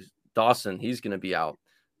who's Dawson. He's going to be out.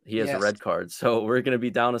 He has a Yes. red card, so we're going to be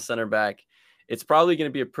down a center back. It's probably going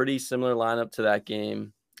to be a pretty similar lineup to that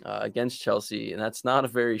game against Chelsea, and that's not a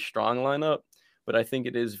very strong lineup, but I think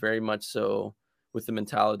it is very much so with the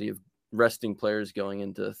mentality of resting players going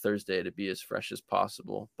into Thursday to be as fresh as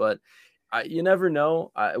possible. But you never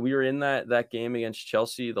know. We were in that game against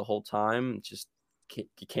Chelsea the whole time. It just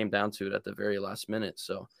came down to it at the very last minute.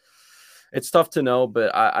 So It's tough to know,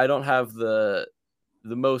 but I don't have the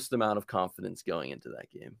most amount of confidence going into that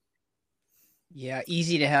game. Yeah,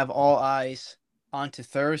 easy to have all eyes onto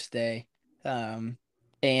Thursday. Um,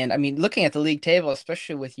 and I mean, looking at the league table,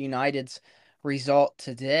 especially with United's result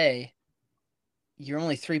today, you're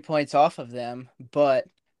only 3 points off of them, but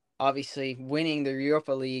obviously winning the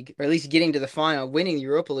Europa League, or at least getting to the final, winning the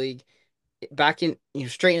Europa League back in,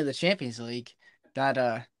 straight into the Champions League,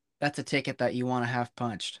 that that's a ticket that you want to have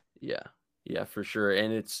punched. Yeah. Yeah, for sure.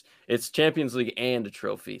 And it's Champions League and a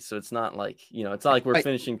trophy. So it's not like, it's not like we're Right.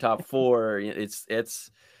 finishing top 4.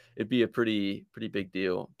 It'd be a pretty big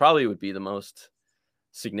deal. Probably would be the most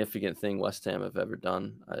significant thing West Ham have ever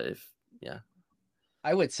done. If yeah.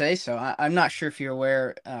 I would say so. I'm not sure if you're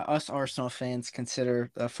aware, us Arsenal fans consider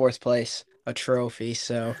fourth place a trophy,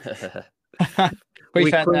 so we've We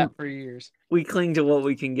had cling, that for years. we cling to what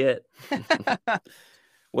we can get.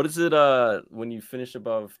 What is it when you finish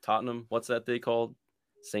above Tottenham? What's that day called?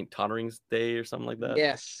 St. Tottering's Day or something like that?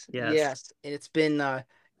 Yes, Yes. yes. It's been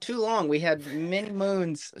too long. We had many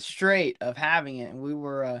moons straight of having it, and we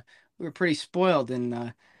were pretty spoiled.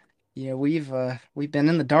 And we've been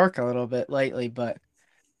in the dark a little bit lately, but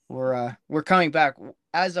we're coming back.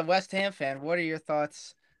 As a West Ham fan, what are your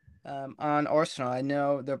thoughts on Arsenal? I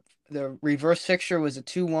know the reverse fixture was a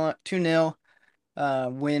 2-1, 2-0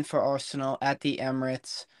 win for Arsenal at the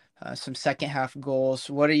Emirates. Some second half goals.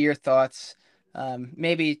 What are your thoughts?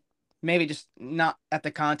 Maybe just not at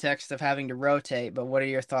the context of having to rotate, but what are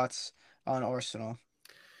your thoughts on Arsenal?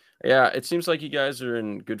 Yeah, it seems like you guys are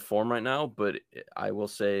in good form right now, but I will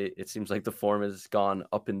say it seems like the form has gone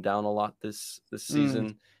up and down a lot this Mm.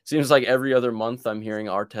 season. Seems like every other month I'm hearing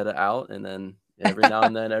Arteta out, and then every now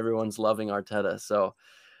and then everyone's loving Arteta. So,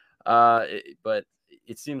 but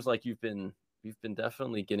it seems like you've been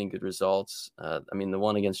definitely getting good results. I mean, the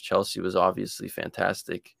one against Chelsea was obviously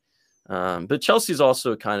fantastic, but Chelsea's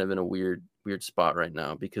also kind of in a weird spot right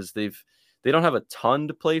now because they don't have a ton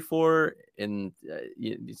to play for, and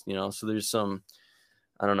so there's some,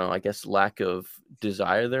 I don't know, I guess lack of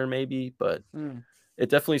desire there maybe, but Mm. it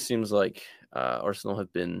definitely seems like Arsenal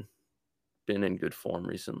have been in good form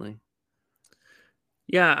recently.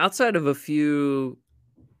 Yeah, outside of a few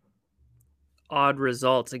odd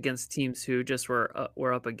results against teams who just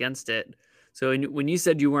were up against it. So when you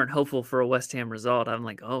said you weren't hopeful for a West Ham result, I'm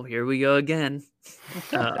like, oh, here we go again.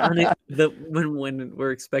 When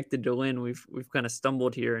we're expected to win, we've kind of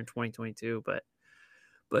stumbled here in 2022, but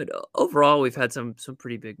overall we've had some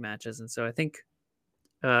pretty big matches, and so I think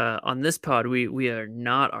on this pod we are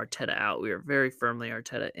not Arteta out. We are very firmly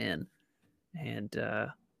Arteta in, and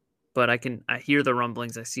but I hear the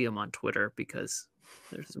rumblings. I see them on Twitter because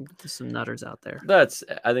there's some nutters out there.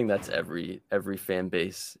 I think that's every fan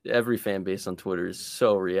base. Every fan base on Twitter is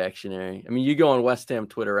so reactionary. I mean, you go on West Ham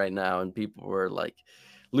Twitter right now, and people were like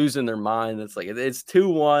losing their mind. It's like it's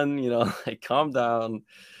 2-1. Like calm down.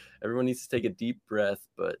 Everyone needs to take a deep breath.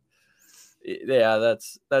 But yeah,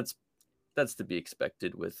 that's to be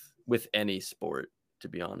expected with any sport, to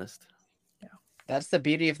be honest. That's the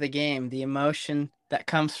beauty of the game, the emotion that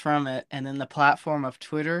comes from it, and then the platform of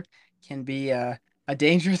Twitter can be a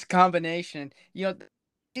dangerous combination.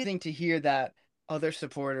 Interesting to hear that other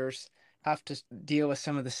supporters have to deal with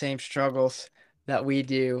some of the same struggles that we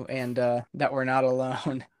do, and that we're not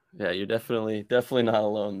alone. Yeah, you're definitely not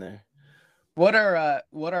alone there. What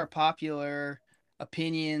are popular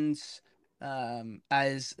opinions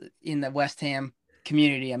as in the West Ham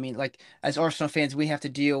community? I mean, like as Arsenal fans, we have to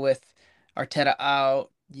deal with Arteta out.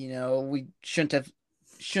 We shouldn't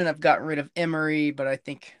have gotten rid of Emery, but I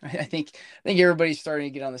think everybody's starting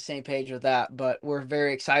to get on the same page with that. But we're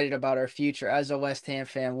very excited about our future as a West Ham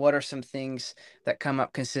fan. What are some things that come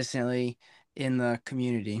up consistently in the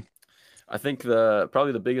community? I think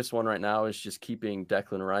probably the biggest one right now is just keeping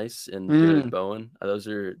Declan Rice and Jared Mm. Bowen. Those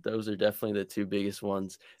are definitely the two biggest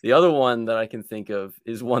ones. The other one that I can think of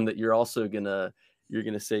is one that you're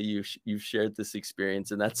gonna say you've shared this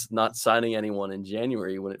experience, and that's not signing anyone in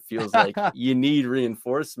January when it feels like you need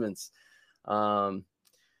reinforcements. Um,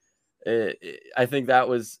 I think that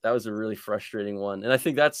was a really frustrating one, and I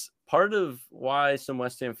think that's part of why some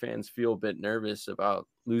West Ham fans feel a bit nervous about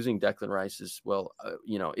losing Declan Rice. As well,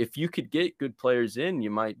 if you could get good players in, you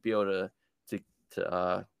might be able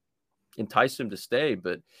to entice him to stay.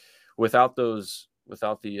 But without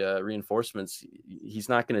the reinforcements, he's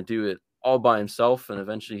not going to do it all by himself, and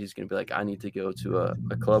eventually he's going to be like, I need to go to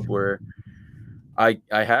a club where I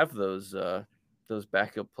have those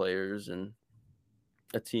backup players and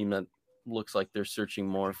a team that looks like they're searching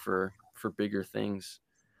more for bigger things.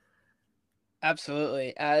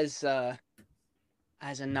 Absolutely. As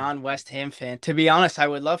as a non-West Ham fan, to be honest, I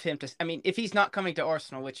would love him to. I mean, if he's not coming to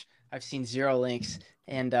Arsenal, which I've seen zero links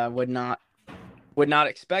and would not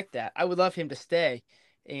expect that, I would love him to stay.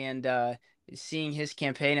 And seeing his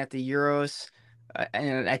campaign at the Euros,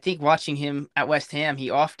 and I think watching him at West Ham,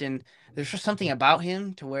 there's just something about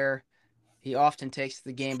him to where he often takes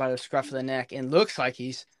the game by the scruff of the neck and looks like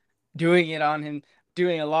he's doing it on him,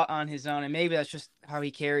 doing a lot on his own. And maybe that's just how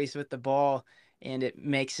he carries with the ball, and it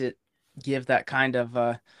makes it give that kind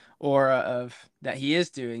of aura of that he is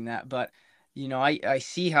doing that. But I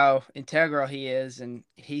see how integral he is, and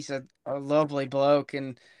he's a lovely bloke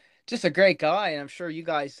and just a great guy. And I'm sure you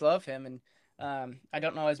guys love him. And I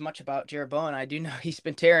don't know as much about Jared Bowen. I do know he's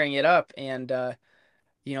been tearing it up, and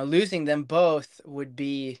losing them both would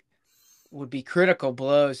be critical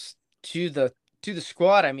blows to the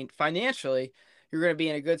squad. I mean, financially, you're going to be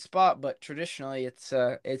in a good spot, but traditionally,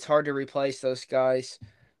 it's hard to replace those guys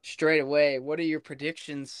straight away. What are your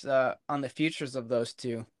predictions on the futures of those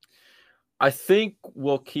two? I think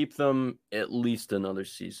we'll keep them at least another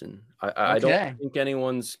season. I don't Okay. think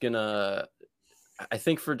anyone's gonna. I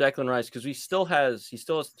think for Declan Rice, because he still has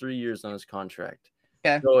 3 years on his contract.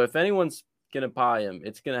 Okay. So if anyone's gonna buy him,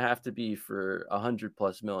 it's gonna have to be for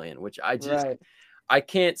 100+ million, which Right. I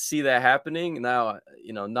can't see that happening now.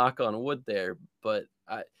 Knock on wood there, but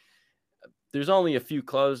there's only a few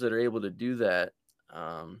clubs that are able to do that.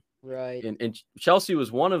 Right. And Chelsea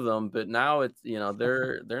was one of them, but now it's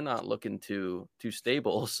they're not looking too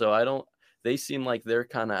stable. So I don't. They seem like they're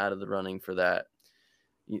kind of out of the running for that.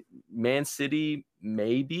 Man City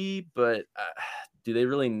maybe, but do they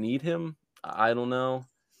really need him? I don't know.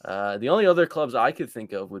 The only other clubs I could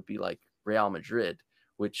think of would be like Real Madrid,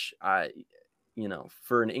 which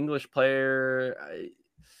for an English player,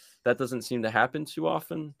 that doesn't seem to happen too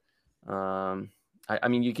often. I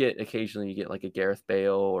mean, occasionally you get like a Gareth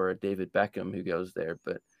Bale or a David Beckham who goes there,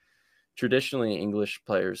 but traditionally English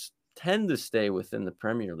players tend to stay within the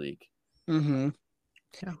Premier League. Mm-hmm.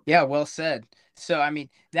 Yeah. Yeah, well said. So, I mean,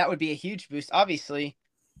 that would be a huge boost. Obviously,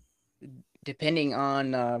 depending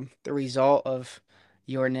on the result of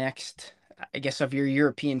your next, I guess, of your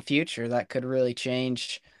European future, that could really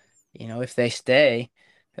change. If they stay,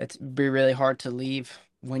 it'd be really hard to leave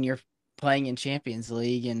when you're playing in Champions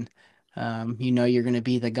League, and you're going to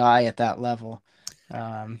be the guy at that level.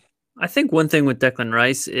 Um, I think one thing with Declan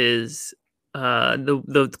Rice is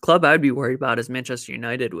the club I'd be worried about is Manchester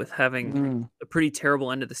United, with having mm, a pretty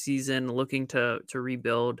terrible end of the season, looking to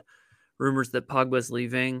rebuild. Rumors that Pogba's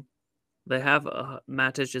leaving. They have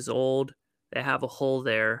Matic is old. They have a hole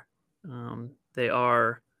there. They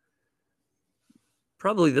are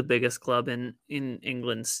probably the biggest club in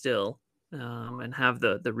England still, and have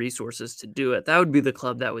the resources to do it. That would be the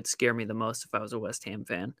club that would scare me the most if I was a West Ham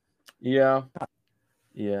fan. Yeah,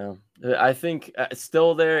 yeah. I think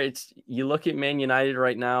still there. You look at Man United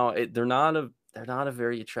right now. They're not a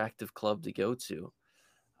very attractive club to go to,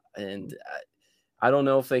 and I don't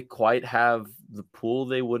know if they quite have the pool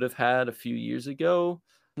they would have had a few years ago.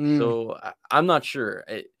 mm, So I'm not sure.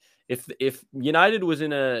 If United was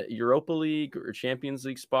in a Europa League or Champions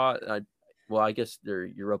League spot, well, I guess they're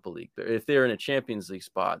Europa League, but if they're in a Champions League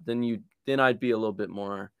spot, then I'd be a little bit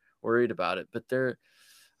more worried about it. But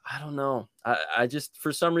I don't know. I just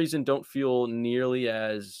for some reason don't feel nearly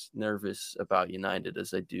as nervous about United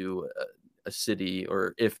as I do a City,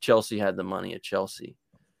 or if Chelsea had the money at Chelsea.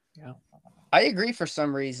 Yeah. I agree for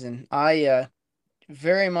some reason. I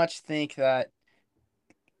very much think that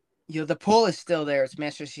the pull is still there. It's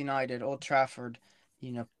Manchester United, Old Trafford.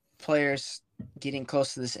 You know, players getting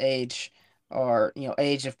close to this age, or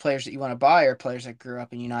age of players that you want to buy, or players that grew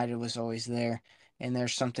up and United was always there. And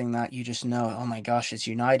there's something that you just know, oh my gosh, it's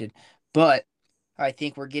United. But I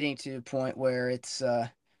think we're getting to a point where it's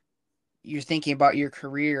you're thinking about your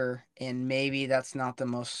career, and maybe that's not the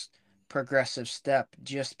most progressive step,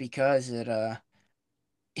 just because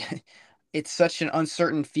it's such an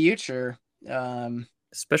uncertain future. Um,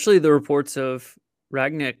 Especially the reports of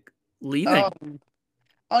Ragnick oh, leaving.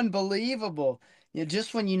 unbelievable.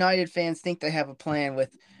 Just when United fans think they have a plan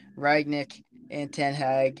with Ragnick and Ten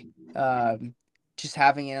Hag, just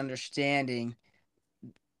having an understanding,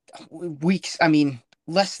 weeks, I mean,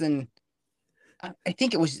 less than, I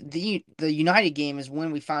think it was the United game is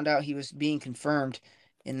when we found out he was being confirmed,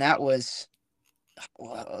 and that was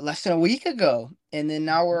less than a week ago. And then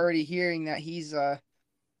now we're already hearing that he's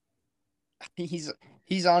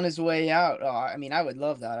he's on his way out. Oh, I mean, I would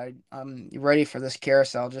love that. I'm ready for this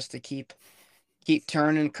carousel just to keep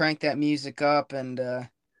turning, crank that music up, and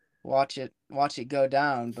watch it go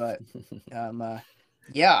down. But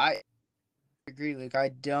yeah, I agree, Luke. I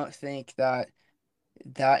don't think that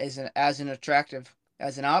is as an attractive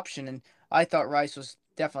as an option. And I thought Rice was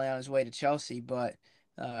definitely on his way to Chelsea, but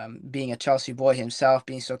being a Chelsea boy himself,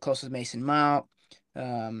 being so close with Mason Mount,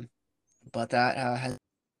 um, but that has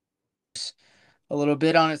a little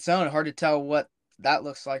bit on its own. Hard to tell what that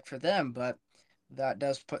looks like for them, but that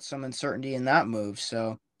does put some uncertainty in that move.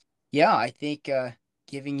 So, yeah, I think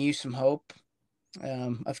giving you some hope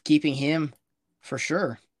of keeping him for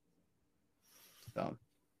sure. So,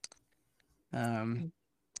 um,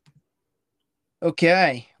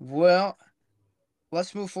 okay, well,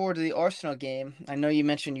 let's move forward to the Arsenal game. I know you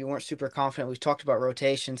mentioned you weren't super confident. We've talked about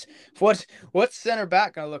rotations. What's center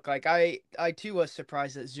back gonna look like? I too was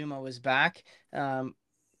surprised that Zuma was back. Um,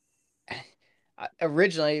 I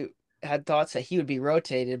originally had thoughts that he would be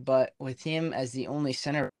rotated, but with him as the only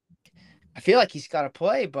center, I feel like he's got to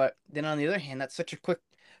play. But then on the other hand, that's such a quick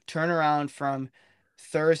turnaround from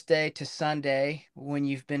Thursday to Sunday when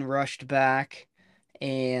you've been rushed back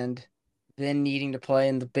and then needing to play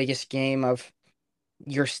in the biggest game of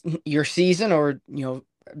your your season, or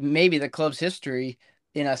maybe the club's history,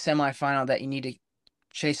 in a semifinal that you need to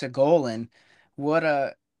chase a goal in. What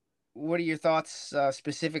uh what are your thoughts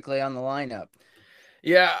specifically on the lineup?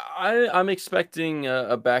 Yeah, I'm expecting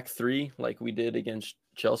a back three like we did against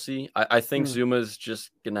Chelsea. I think Hmm. Zuma's just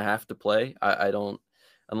gonna have to play. I don't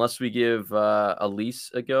unless we give Elise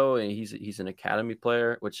a go, and he's an academy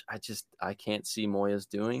player, which I can't see Moyes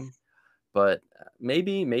doing. But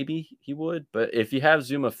maybe he would. But if you have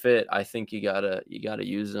Zuma fit, I think you gotta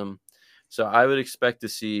use him. So I would expect to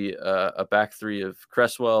see a back three of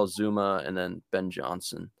Cresswell, Zuma, and then Ben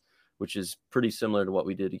Johnson, which is pretty similar to what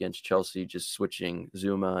we did against Chelsea, just switching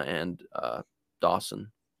Zuma and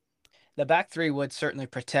Dawson. The back three would certainly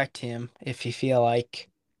protect him if you feel like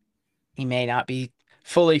he may not be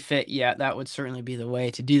fully fit yet. That would certainly be the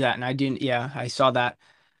way to do that. And yeah, I saw that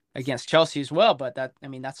against Chelsea as well. But I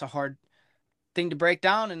mean, that's a hard thing to break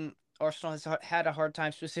down, and Arsenal has had a hard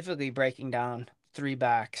time specifically breaking down three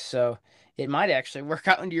backs. So it might actually work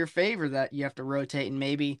out into your favor that you have to rotate and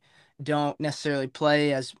maybe don't necessarily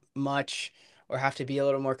play as much or have to be a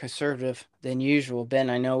little more conservative than usual. Ben,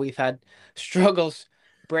 I know we've had struggles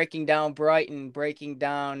breaking down Brighton, breaking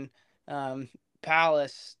down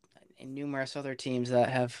Palace, and numerous other teams that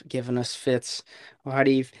have given us fits. Well, how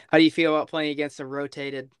do you feel about playing against a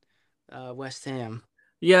rotated West Ham?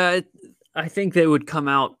 Yeah, I think they would come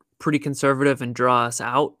out pretty conservative and draw us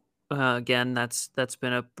out. Again, that's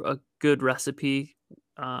been a good recipe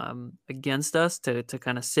against us to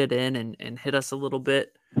kind of sit in and hit us a little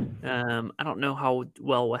bit. I don't know how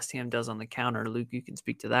well West Ham does on the counter. Luke, you can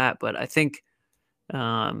speak to that, but I think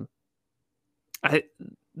um, I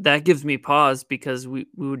that gives me pause because we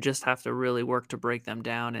would just have to really work to break them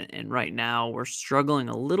down. And right now we're struggling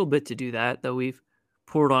a little bit to do that, though we've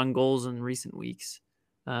poured on goals in recent weeks.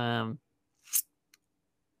 Um,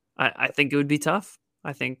 I think it would be tough.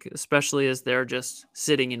 I think, especially as they're just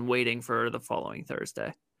sitting and waiting for the following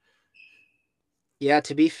Thursday. Yeah,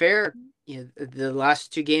 to be fair, the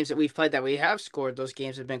last two games that we've played that we have scored, those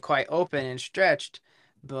games have been quite open and stretched.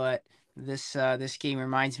 But this game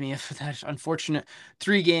reminds me of that unfortunate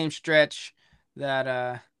three-game stretch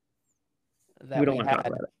that We that don't we want to talk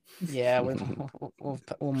had. about Yeah, it.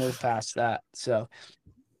 we'll move past that. So,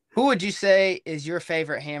 who would you say is your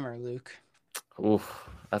favorite hammer, Luke? Oof,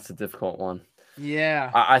 that's a difficult one.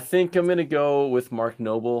 Yeah, I think I'm gonna go with Mark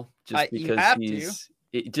Noble you have to.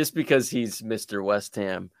 just because he's Mr. West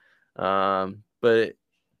Ham. But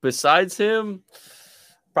besides him,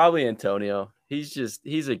 probably Antonio.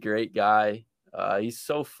 He's a great guy. He's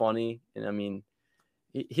so funny, and I mean,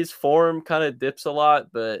 his form kind of dips a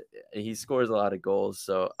lot, but he scores a lot of goals.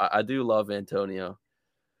 So I do love Antonio.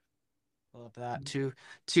 Love that.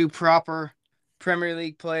 Two proper Premier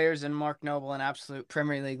League players, and Mark Noble, an absolute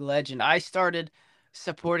Premier League legend. I started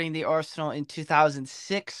supporting the Arsenal in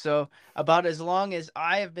 2006, so about as long as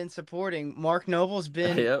I have been supporting, Mark Noble's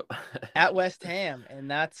been Yep. at West Ham, and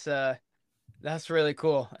that's really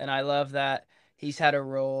cool. And I love that he's had a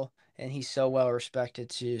role and he's so well respected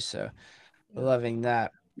too. So loving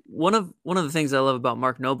that. One of the things I love about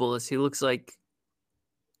Mark Noble is he looks like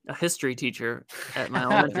a history teacher at my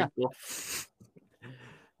elementary school.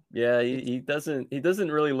 Yeah, he doesn't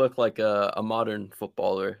really look like a modern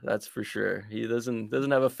footballer, that's for sure. He doesn't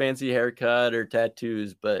have a fancy haircut or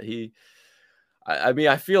tattoos, but I mean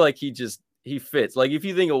I feel like he fits. Like if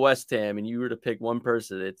you think of West Ham and you were to pick one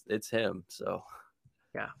person, it's him. So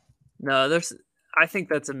Yeah. No, I think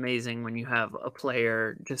that's amazing when you have a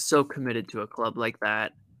player just so committed to a club like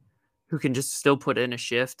that who can just still put in a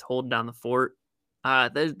shift, hold down the fort.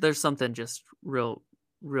 There's something just real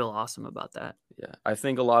real awesome about that. Yeah, I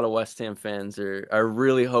think a lot of West Ham fans are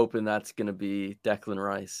really hoping that's going to be Declan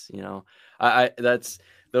Rice. You know, I that's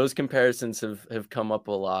those comparisons have come up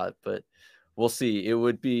a lot, but we'll see. It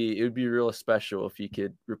would be real special if you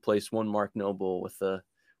could replace one Mark Noble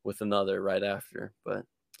with another right after, but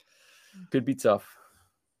could be tough.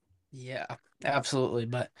 Yeah, absolutely.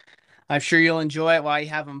 But I'm sure you'll enjoy it while you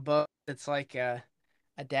have them both. It's like a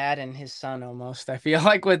dad and his son almost. I feel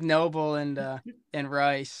like with Noble and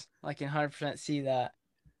Rice, I can 100% see that.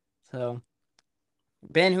 So,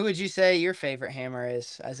 Ben, who would you say your favorite hammer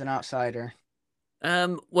is as an outsider?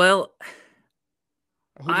 Well,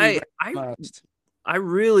 Or who do you I rate I most? I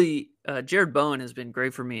really Jared Bowen has been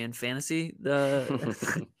great for me in fantasy,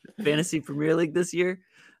 the fantasy Premier League this year.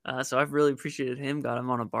 So I've really appreciated him. Got him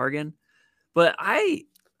on a bargain, but I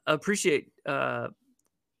appreciate Thomas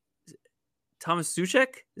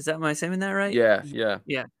Suchek. Is that, am I saying that right? Yeah, yeah.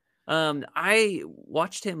 Yeah. I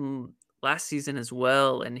watched him last season as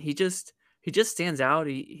well, and he just stands out.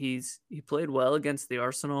 He played well against the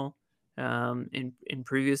Arsenal in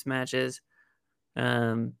previous matches.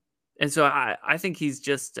 Um, and so I think he's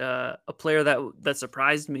just a player that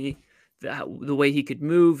surprised me. The way he could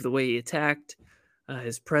move, the way he attacked,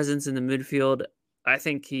 his presence in the midfield. I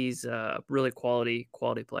think he's a really quality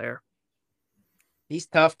player. He's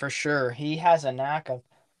tough for sure. He has a knack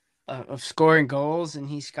of scoring goals, and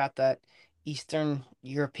he's got that Eastern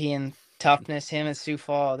European toughness. Him and Sioux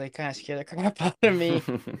Fall, they kind of scare the crap out of me.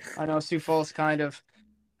 I know Sioux Fall's kind of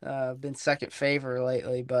been second favor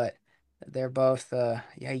lately, but they're both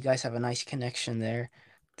yeah, you guys have a nice connection there.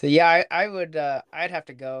 So yeah, I would I'd have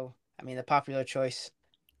to go. I mean, the popular choice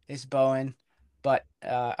is Bowen, but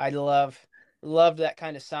I love that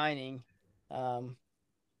kind of signing. Um,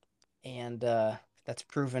 and that's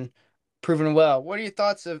proven well. What are your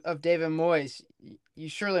thoughts of David Moyes? You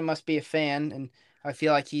surely must be a fan, and I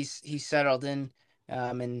feel like he's settled in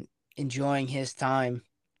and enjoying his time.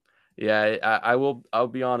 Yeah, I will. I'll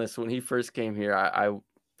be honest. When he first came here,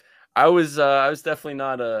 I was definitely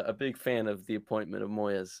not a big fan of the appointment of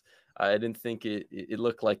Moyes. I didn't think it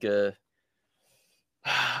looked like a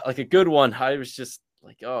like a good one. I was just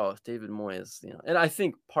like, oh, David Moyes, you know. And I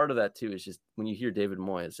think part of that too is just when you hear David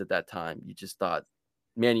Moyes at that time, you just thought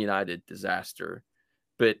Man United disaster.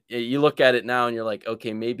 But you look at it now and you're like,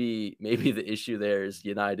 okay, maybe the issue there is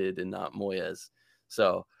United and not Moyes.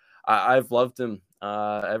 So I've loved him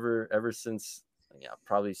ever since, yeah,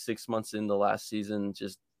 probably 6 months into last season.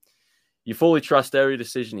 Just you fully trust every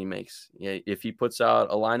decision he makes. Yeah, if he puts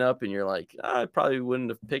out a lineup and you're like, I probably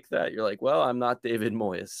wouldn't have picked that. You're like, well, I'm not David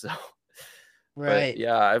Moyes, so. But Right.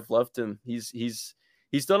 yeah, I've loved him. He's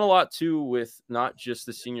done a lot too with not just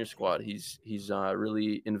the senior squad. He's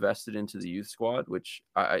really invested into the youth squad, which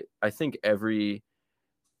I think every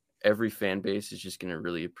fan base is just going to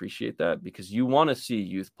really appreciate that, because you want to see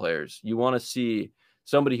youth players. You want to see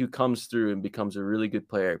somebody who comes through and becomes a really good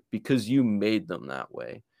player because you made them that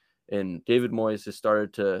way. And David Moyes has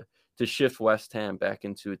started to shift West Ham back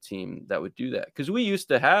into a team that would do that, because we used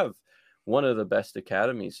to have one of the best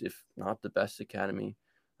academies, if not the best academy.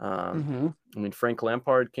 Mm-hmm. I mean, Frank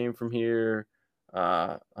Lampard came from here.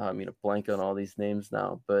 I mean, a blank on all these names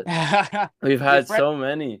now, but we've Your had friend so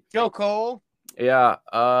many. Joe Cole, Yeah,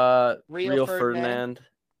 Rio Rio Ferdinand. Ferdinand.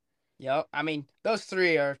 Yep. I mean, those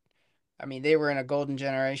three are. I mean, they were in a golden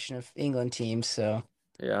generation of England teams. So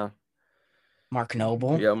Yeah, Mark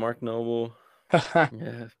Noble. yeah, Mark Noble.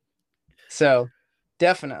 Yeah, So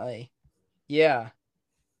definitely, yeah.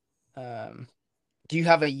 Um, do you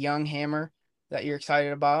have a young hammer that you're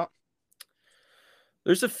excited about?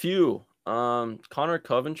 there's a few. Connor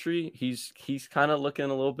Coventry. He's kind of looking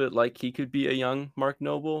a little bit like he could be a young Mark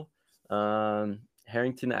Noble.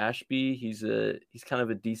 Harrington Ashby. He's kind of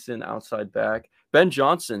a decent outside back. Ben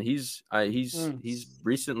Johnson. He's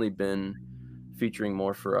recently been featuring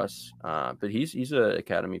more for us. But he's an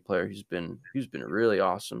academy player. He's been really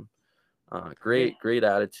awesome. Great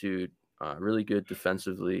attitude. Really good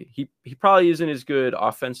defensively. He probably isn't as good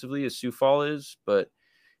offensively as Sufal is, but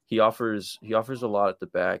he offers a lot at the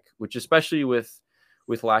back, which especially with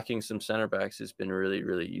lacking some center backs has been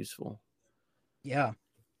really useful. Yeah,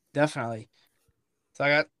 definitely. So I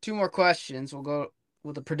got two more questions. We'll go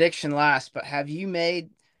with the prediction last, but have you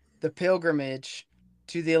made the pilgrimage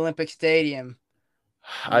to the Olympic Stadium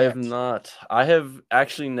I have yet? not. I have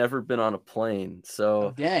actually never been on a plane, Oh,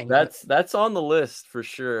 so dang. that's on the list for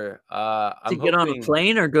sure. To I'm get on a hoping.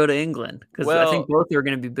 plane or go to England, because I think Well, both are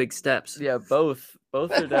going to be big steps. yeah, both are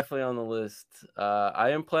definitely on the list. I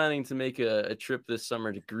am planning to make a trip this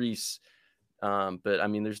summer to Greece, but I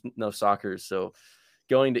mean, there's no soccer, so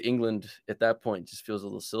going to England at that point just feels a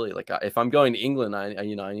little silly. Like if I'm going to England, I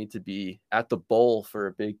need to be at the bowl for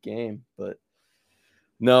a big game. But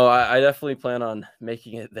no, I definitely plan on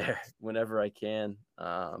making it there whenever I can.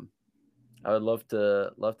 I would love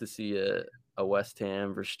to see a West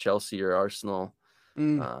Ham versus Chelsea or Arsenal.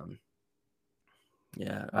 Mm,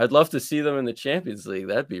 Yeah, I'd love to see them in the Champions League.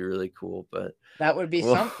 That'd be really cool. But that would be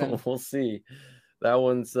something. we'll see. That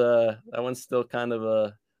one's still kind of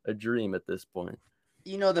a dream at this point.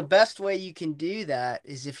 The best way you can do that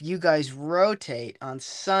is if you guys rotate on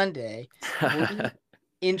Sunday. We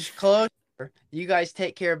inch closer. You guys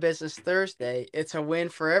take care of business Thursday. It's a win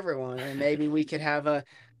for everyone, and maybe we could have a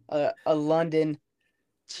London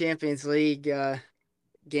Champions League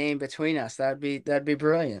game between us. That'd be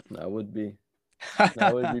brilliant. That would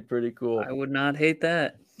be pretty cool. I would not hate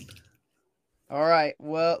that. All right.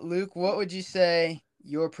 Well, Luke, what would you say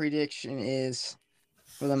your prediction is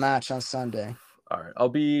for the match on Sunday? All right, I'll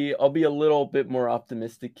be a little bit more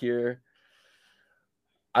optimistic here.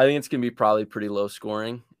 I think it's gonna be probably pretty low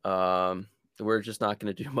scoring. We're just not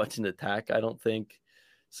gonna do much in attack, I don't think.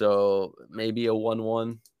 So maybe a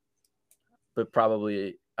 1-1, but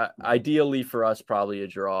probably ideally for us, probably a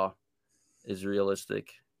draw is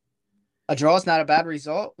realistic. A draw is not a bad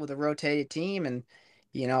result with a rotated team, and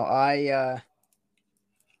I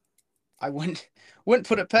wouldn't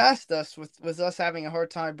put it past us with us having a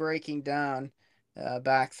hard time breaking down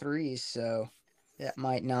back threes. So that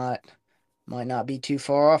might not be too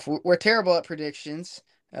far off. We're terrible at predictions,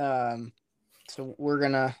 so we're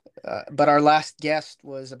gonna. But our last guest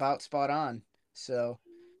was about spot on, so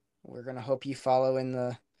we're gonna hope you follow in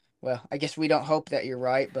the. Well, I guess we don't hope that you're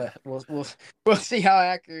right, but we'll see how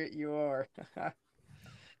accurate you are.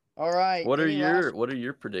 All right. What are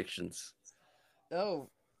your predictions?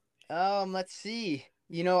 Oh, let's see.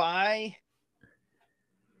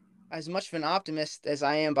 As much of an optimist as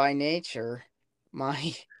I am by nature,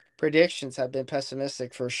 my predictions have been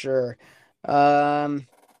pessimistic for sure. I'm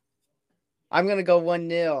gonna go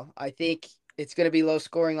 1-0. I think it's gonna be low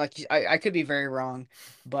scoring. I could be very wrong,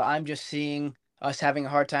 but I'm just seeing us having a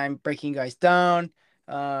hard time breaking you guys down.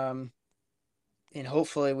 And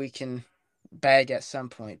hopefully we can bag at some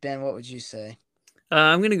point. Ben, what would you say?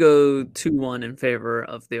 I'm going to go 2-1 in favor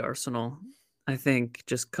of the Arsenal. I think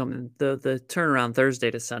just coming the turnaround Thursday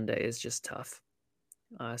to Sunday is just tough,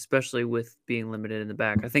 especially with being limited in the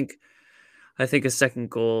back. I think a second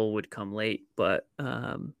goal would come late, but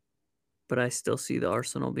I still see the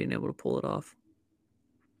Arsenal being able to pull it off.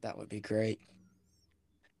 That would be great.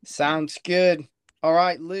 Sounds good. All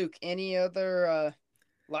right, Luke, any other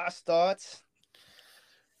last thoughts?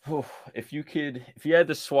 Oh, if you had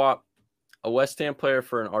to swap a West Ham player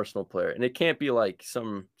for an Arsenal player, and it can't be like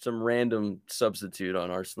some random substitute on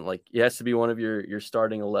Arsenal, like it has to be one of your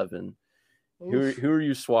starting 11. Who are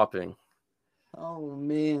you swapping? Oh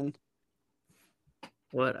man,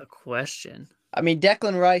 what a question. I mean,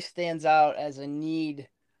 Declan Rice stands out as a need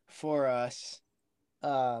for us.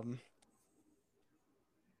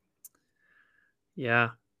 Yeah,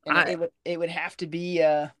 and it would have to be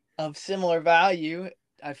of similar value.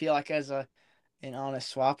 I feel like as an honest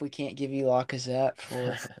swap, we can't give you Lacazette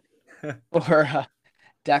for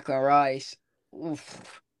Declan Rice.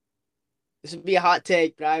 Oof. This would be a hot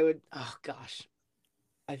take, but I would. Oh gosh,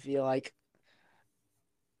 I feel like.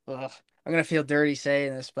 Ugh, I'm gonna feel dirty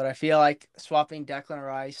saying this, but I feel like swapping Declan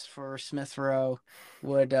Rice for Smith Rowe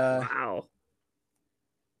would. Wow.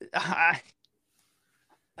 I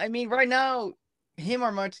mean, right now, him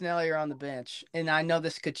or Martinelli are on the bench, and I know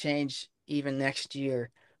this could change even next year,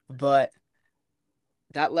 but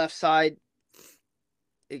that left side,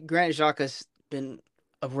 Granit Xhaka's been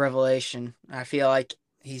a revelation. I feel like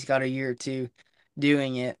he's got a year or two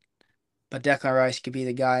doing it, but Declan Rice could be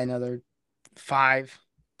the guy another 5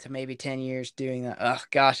 to maybe 10 years doing that. Oh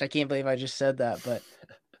gosh, I can't believe I just said that, but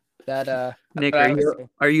that Nick,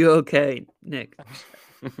 are you okay, Nick?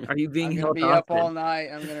 Are you being I'm gonna be up all night.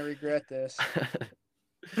 I'm gonna regret this.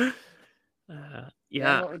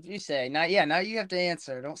 Yeah. What would you say? Now you have to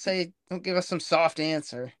answer. Don't give us some soft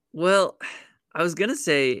answer. Well, I was gonna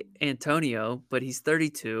say Antonio, but he's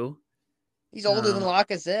 32. He's older than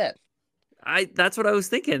Lacazette. That's what I was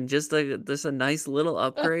thinking. Just a nice little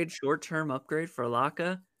upgrade, short-term upgrade for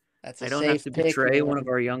Laka. That's a I don't safe have to pick, betray man. one of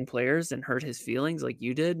our young players and hurt his feelings like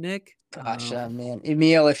you did, Nick. Gosh, man,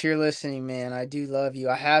 Emil, if you're listening, man, I do love you.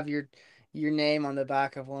 I have your name on the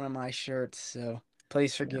back of one of my shirts, so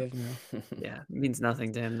please forgive me. Yeah, it means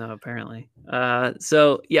nothing to him though, apparently.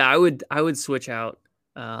 So yeah, I would switch out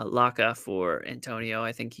Laka for Antonio.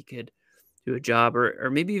 I think he could do a job,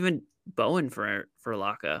 or maybe even Bowen for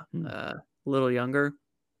Laka. A little younger.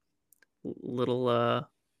 little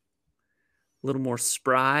more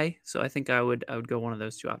spry. So I think I would go one of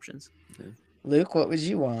those two options. Luke, what would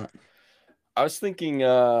you want? I was thinking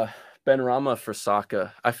Ben Rama for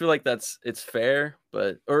Saka. I feel like it's fair,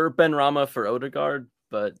 or Ben Rama for Odegaard,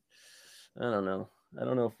 but I don't know. I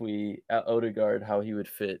don't know if we at Odegaard how he would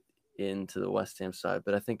fit into the West Ham side,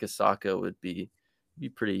 but I think a Saka would be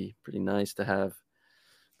pretty nice to have.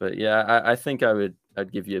 But yeah, I think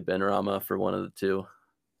I'd give you a Ben Rama for one of the two.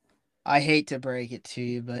 I hate to break it to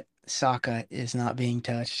you, but Saka is not being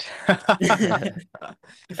touched.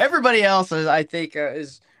 Everybody else I think,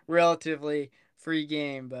 is relatively free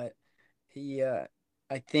game, but he, I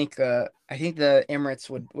think the Emirates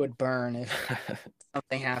would burn if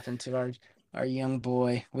something happened to our young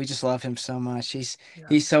boy. We just love him so much. He's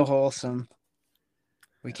so wholesome.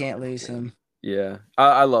 We can't lose him. Yeah,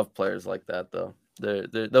 I love players like that though.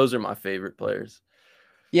 Those are my favorite players.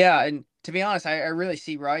 Yeah, and to be honest, I really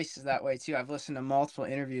see Rice that way too. I've listened to multiple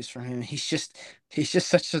interviews from him. He's just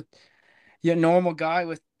such a normal guy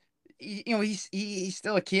with he's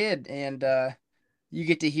still a kid, and you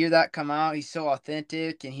get to hear that come out. He's so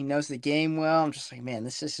authentic and he knows the game well. I'm just like, man,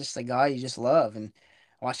 this is just a guy you just love. And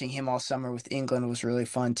watching him all summer with England was really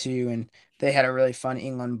fun too. And they had a really fun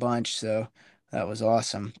England bunch, so that was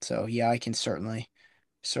awesome. So yeah, I can certainly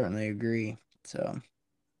agree. So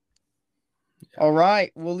all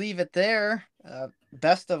right, we'll leave it there.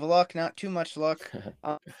 Best of luck, not too much luck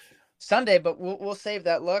Sunday, but we'll save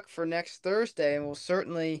that luck for next Thursday, and we'll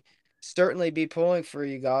certainly be pulling for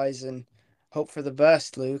you guys and hope for the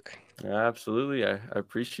best, Luke. Yeah, absolutely. I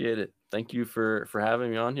appreciate it. Thank you for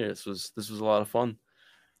having me on here. This was a lot of fun.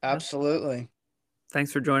 Absolutely.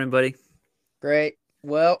 Thanks for joining, buddy. Great.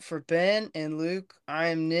 Well, for Ben and Luke, I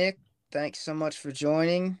am Nick. Thanks so much for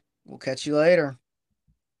joining. We'll catch you later.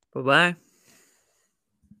 Bye-bye.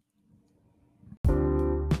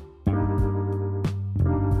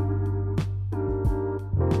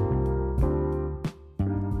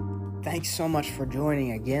 Thanks so much for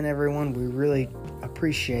joining again, everyone. We really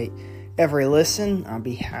appreciate every listen. On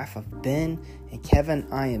behalf of Ben and Kevin,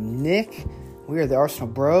 I am Nick. We are the Arsenal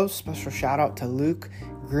Bros. Special shout out to Luke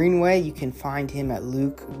Greenway. You can find him at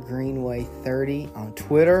Luke Greenway 30 on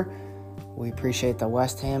Twitter. We appreciate the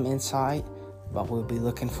West Ham insight, but we'll be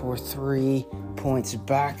looking for 3 points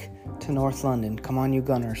back to North London. Come on, you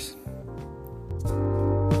Gunners.